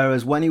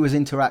 Whereas when he was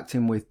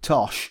interacting with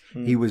Tosh,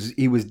 he was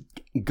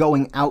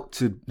going out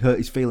to hurt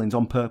his feelings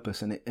on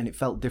purpose, and it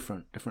felt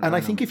different. And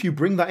I think if you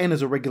bring that in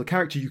as a regular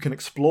character, you can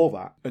explore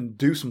that and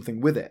do something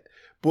with it.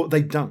 But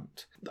they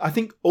don't. I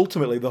think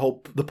ultimately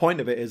the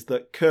point of it is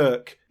that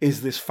Kirk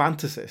is this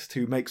fantasist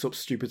who makes up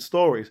stupid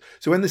stories.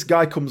 So when this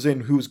guy comes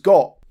in who's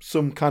got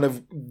some kind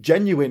of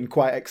genuine,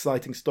 quite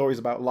exciting stories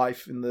about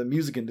life in the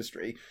music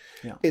industry,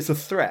 it's a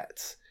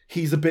threat.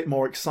 He's a bit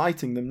more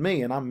exciting than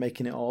me, and I'm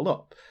making it all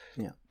up.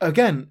 Yeah.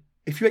 Again,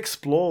 if you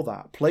explore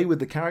that, play with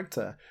the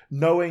character,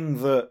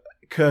 knowing that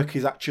Kirk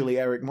is actually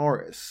Eric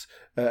Morris,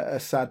 a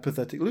sad,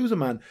 pathetic loser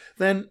man,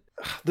 then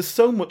there's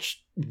so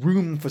much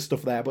room for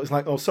stuff there. But it's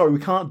like, oh, sorry, we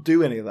can't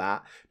do any of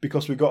that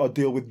because we've got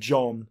to deal with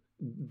John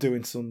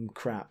doing some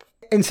crap.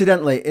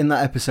 Incidentally, in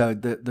that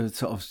episode, the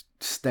sort of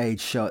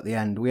stage show at the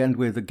end, we end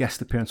with a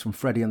guest appearance from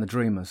Freddie and the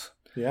Dreamers.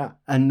 Yeah.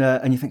 And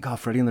you think, oh,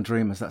 Freddie and the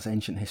Dreamers, that's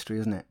ancient history,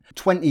 isn't it?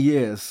 20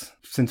 years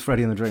since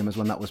Freddie and the Dreamers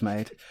when that was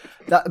made.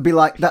 That'd be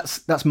like,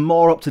 that's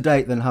more up to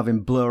date than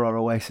having Blur or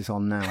Oasis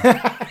on now.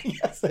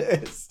 Yes,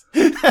 it is.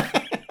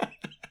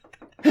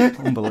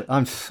 Unbelievable.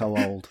 I'm so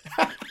old.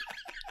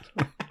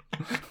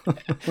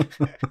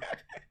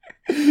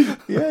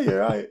 Yeah,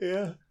 you're right,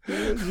 yeah.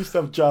 You just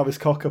have Jarvis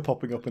Cocker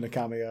popping up in a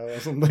cameo or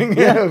something.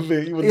 Yeah,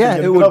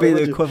 it would be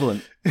the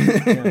equivalent.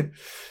 Yeah.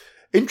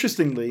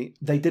 Interestingly,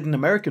 they did an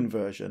American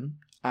version,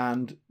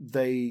 and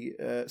they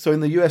so in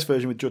the US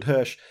version with Judd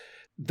Hirsch,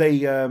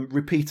 they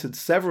repeated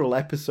several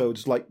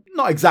episodes, like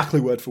not exactly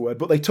word for word,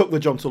 but they took the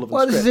John Sullivan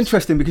Well, script. this is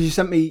interesting because you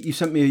sent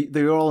me.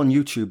 They were all on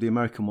YouTube, the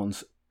American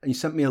ones, and you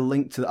sent me a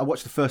link to. I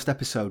watched the first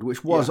episode,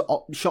 which was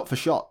shot for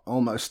shot,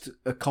 almost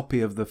a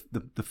copy of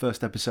the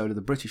first episode of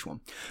the British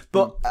one.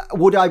 But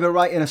would I be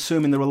right in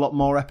assuming there are a lot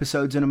more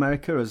episodes in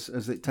America, as it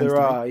tends to be?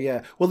 There are,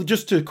 yeah. Well,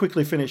 just to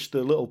quickly finish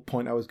the little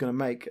point I was going to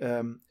make.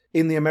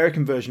 In the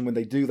American version, when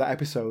they do that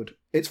episode,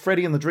 it's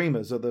Freddie and the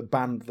Dreamers are the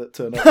band that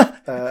turn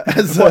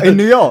up. In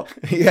New York?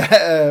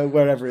 Yeah,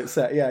 wherever it's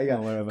set. Yeah.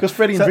 Wherever. Because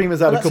Freddie and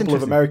Dreamers had a couple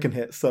of American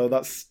hits, so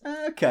that's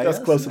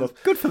close enough.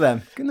 Good for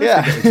them.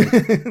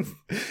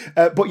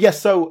 But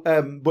yes,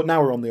 but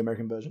now we're on the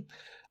American version.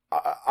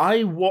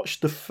 I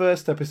watched the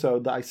first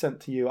episode that I sent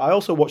to you. I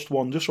also watched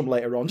one just from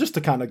later on, just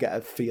to kind of get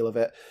a feel of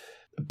it.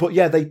 But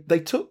yeah, they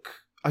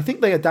I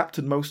think they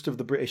adapted most of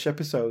the British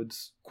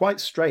episodes quite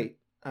straight.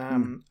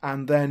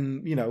 And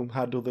then,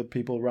 had other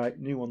people write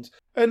new ones.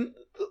 And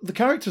the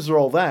characters are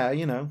all there,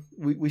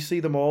 we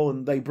see them all,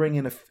 and they bring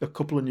in a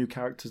couple of new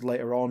characters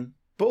later on.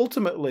 But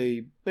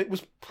ultimately, it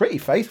was pretty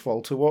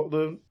faithful to what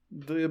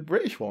the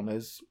British one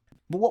is.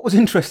 But what was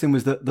interesting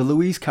was that the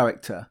Louise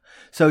character,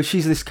 so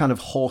she's this kind of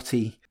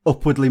haughty,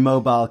 upwardly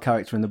mobile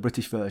character in the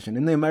British version.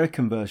 In the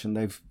American version,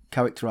 they've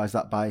characterised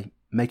that by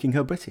making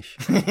her British.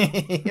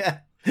 Yeah.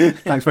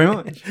 Thanks very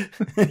much.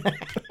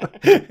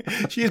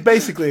 She is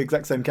basically the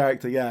exact same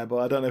character, yeah, but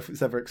I don't know if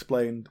it's ever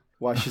explained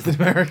why she's in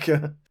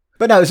America.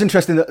 But no, it's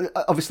interesting that,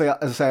 obviously, as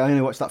I say, I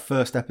only watched that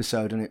first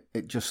episode and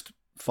it just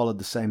followed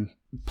the same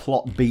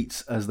plot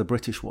beats as the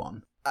British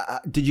one.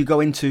 Did you go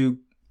into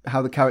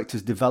how the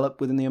characters develop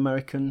within the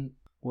American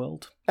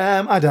world?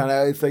 I don't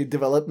know if they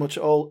develop much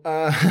at all.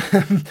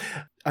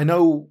 I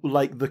know,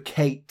 like, the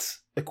Kate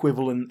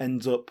equivalent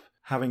ends up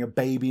having a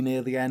baby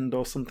near the end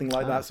or something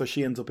like that, so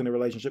she ends up in a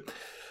relationship.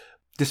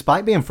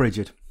 Despite being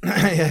frigid.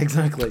 Yeah,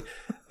 exactly.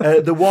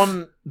 The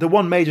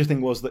one major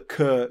thing was that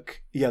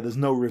Kirk, there's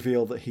no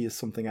reveal that he is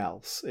something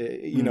else.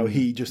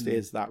 He just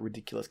is that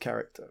ridiculous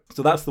character.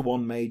 So that's the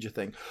one major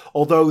thing.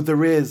 Although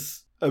there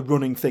is a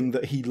running thing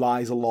that he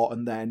lies a lot,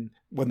 and then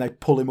when they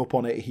pull him up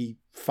on it, he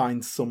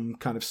finds some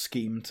kind of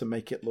scheme to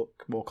make it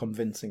look more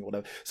convincing or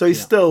whatever. So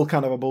he's still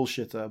kind of a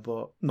bullshitter,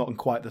 but not in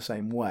quite the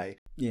same way.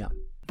 Yeah.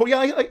 But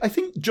yeah, I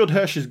think Judd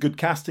Hirsch is good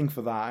casting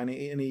for that,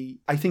 and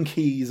I think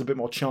he's a bit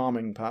more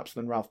charming perhaps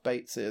than Ralph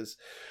Bates is.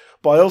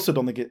 But I also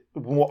don't think it,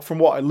 from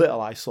what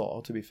little I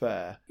saw, to be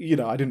fair,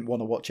 I didn't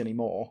want to watch any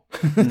more.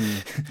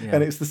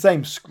 And it's the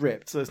same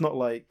script, so it's not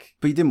like.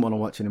 But you didn't want to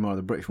watch any more of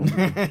the British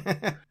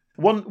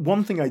one.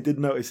 One thing I did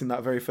notice in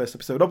that very first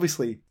episode,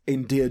 obviously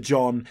in Dear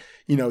John,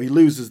 he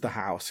loses the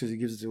house because he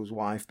gives it to his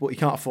wife, but he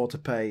can't afford to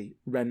pay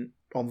rent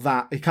on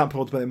that. He can't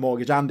afford to pay the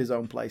mortgage and his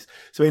own place,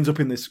 so he ends up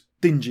in this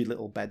dingy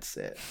little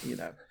bedsit,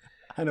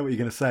 I know what you're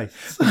going to say.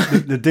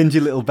 The dingy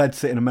little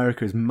bedsit in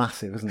America is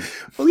massive, isn't it?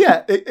 Well,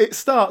 yeah, it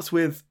starts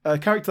with a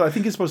character, I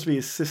think it's supposed to be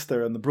his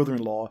sister and the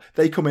brother-in-law.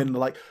 They come in and they're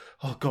like,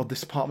 oh, God,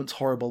 this apartment's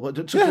horrible,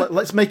 but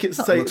let's make it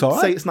say looks all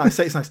right. it's nice,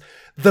 say it's nice.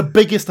 The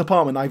biggest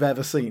apartment I've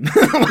ever seen.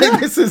 Like,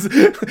 this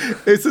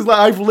is like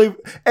I've lived,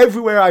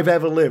 everywhere I've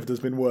ever lived has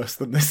been worse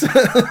than this.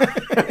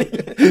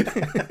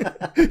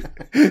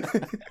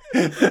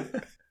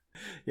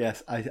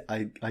 Yes,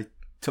 I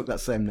took that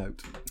same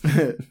note.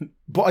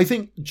 But I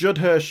think Judd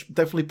Hirsch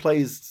definitely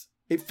plays,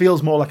 it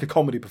feels more like a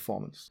comedy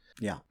performance.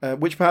 Yeah.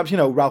 Which perhaps,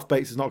 Ralph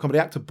Bates is not a comedy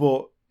actor,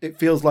 but it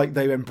feels like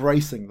they're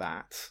embracing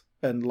that.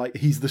 And like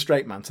he's the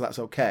straight man, so that's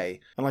okay.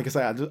 And like I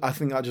say, I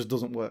think that just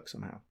doesn't work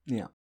somehow.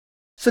 Yeah.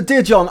 So,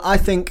 Dear John, I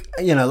think,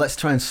 let's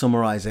try and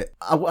summarise it.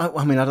 I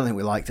mean, I don't think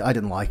we liked it. I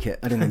didn't like it.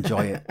 I didn't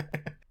enjoy it.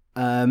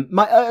 As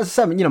I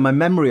said, my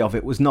memory of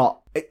it was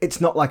not. It's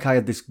not like I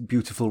had this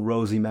beautiful,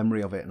 rosy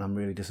memory of it, and I'm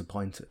really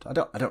disappointed. I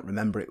don't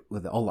remember it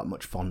with all that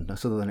much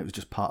fondness, other than it was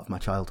just part of my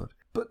childhood.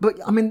 But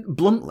I mean,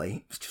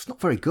 bluntly, it's just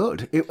not very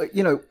good.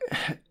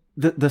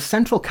 The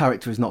central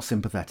character is not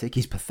sympathetic.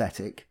 He's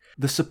pathetic.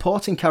 The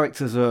supporting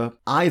characters are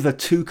either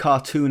too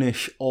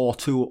cartoonish or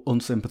too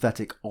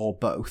unsympathetic, or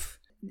both.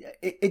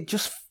 It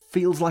just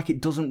feels like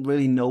it doesn't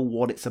really know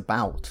what it's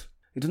about.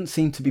 It doesn't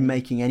seem to be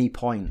making any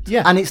point.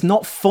 Yeah. And it's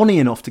not funny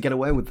enough to get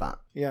away with that.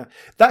 Yeah,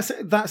 that's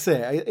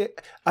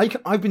it.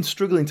 I've been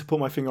struggling to put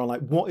my finger on,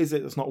 like, what is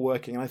it that's not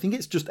working? And I think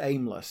it's just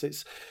aimless.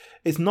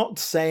 It's not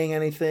saying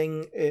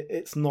anything.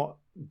 It's not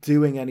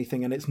doing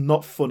anything. And it's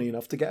not funny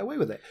enough to get away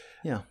with it.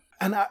 Yeah.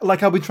 And I've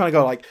been trying to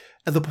go, like,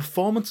 are the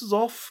performances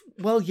off?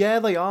 Well, yeah,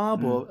 they are.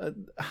 But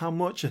how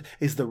much?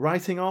 Is the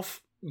writing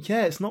off?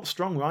 Yeah, it's not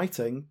strong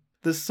writing.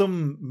 There's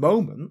some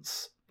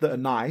moments that are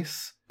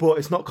nice, but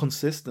it's not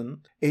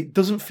consistent. It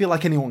doesn't feel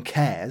like anyone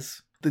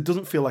cares. There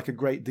doesn't feel like a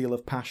great deal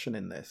of passion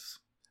in this.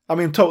 I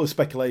mean, total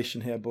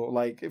speculation here, but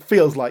like it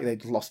feels like they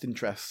just lost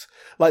interest.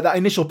 Like that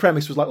initial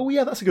premise was like, oh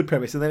yeah, that's a good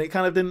premise, and then it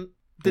kind of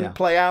didn't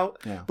play out.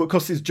 Yeah. But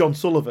because it's John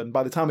Sullivan,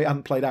 by the time it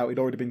hadn't played out, it'd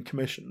already been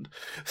commissioned.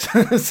 So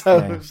it's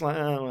like,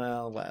 oh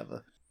well,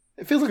 whatever.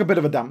 It feels like a bit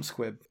of a damp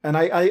squib, and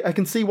I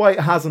can see why it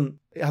hasn't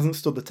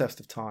stood the test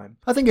of time.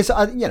 I think it's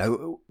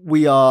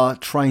we are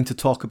trying to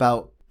talk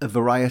about a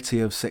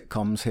variety of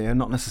sitcoms here,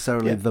 not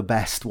necessarily the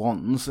best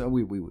ones.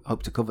 We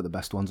hope to cover the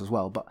best ones as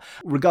well, but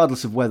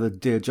regardless of whether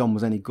Dear John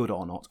was any good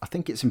or not, I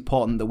think it's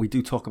important that we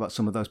do talk about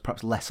some of those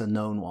perhaps lesser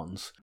known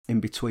ones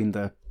in between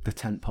the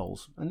tent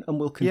poles, and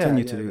we'll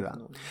continue to do that.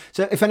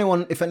 So if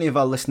any of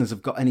our listeners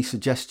have got any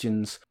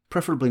suggestions,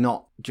 preferably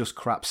not just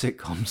crap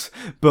sitcoms,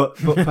 but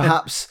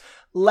perhaps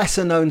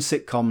lesser known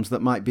sitcoms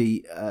that might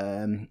be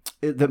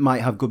that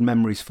might have good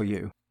memories for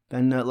you,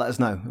 then let us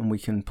know and we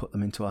can put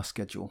them into our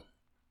schedule.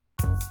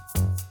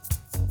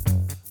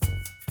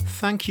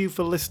 Thank you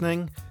for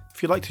listening.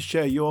 If you'd like to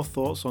share your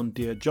thoughts on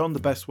Dear John, the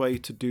best way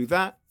to do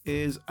that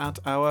is at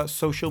our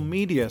social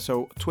media.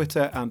 So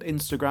Twitter and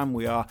Instagram,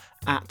 we are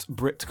at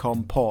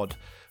BritcomPod.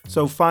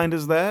 So find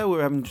us there.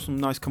 We're having some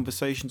nice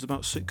conversations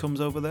about sitcoms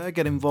over there.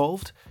 Get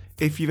involved.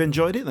 If you've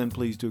enjoyed it, then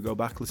please do go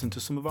back, listen to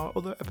some of our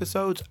other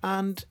episodes.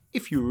 And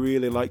if you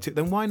really liked it,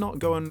 then why not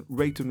go and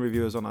rate and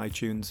review us on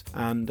iTunes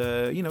and,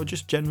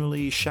 just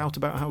generally shout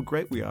about how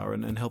great we are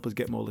and help us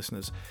get more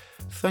listeners.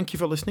 Thank you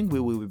for listening. We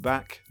will be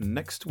back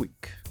next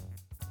week.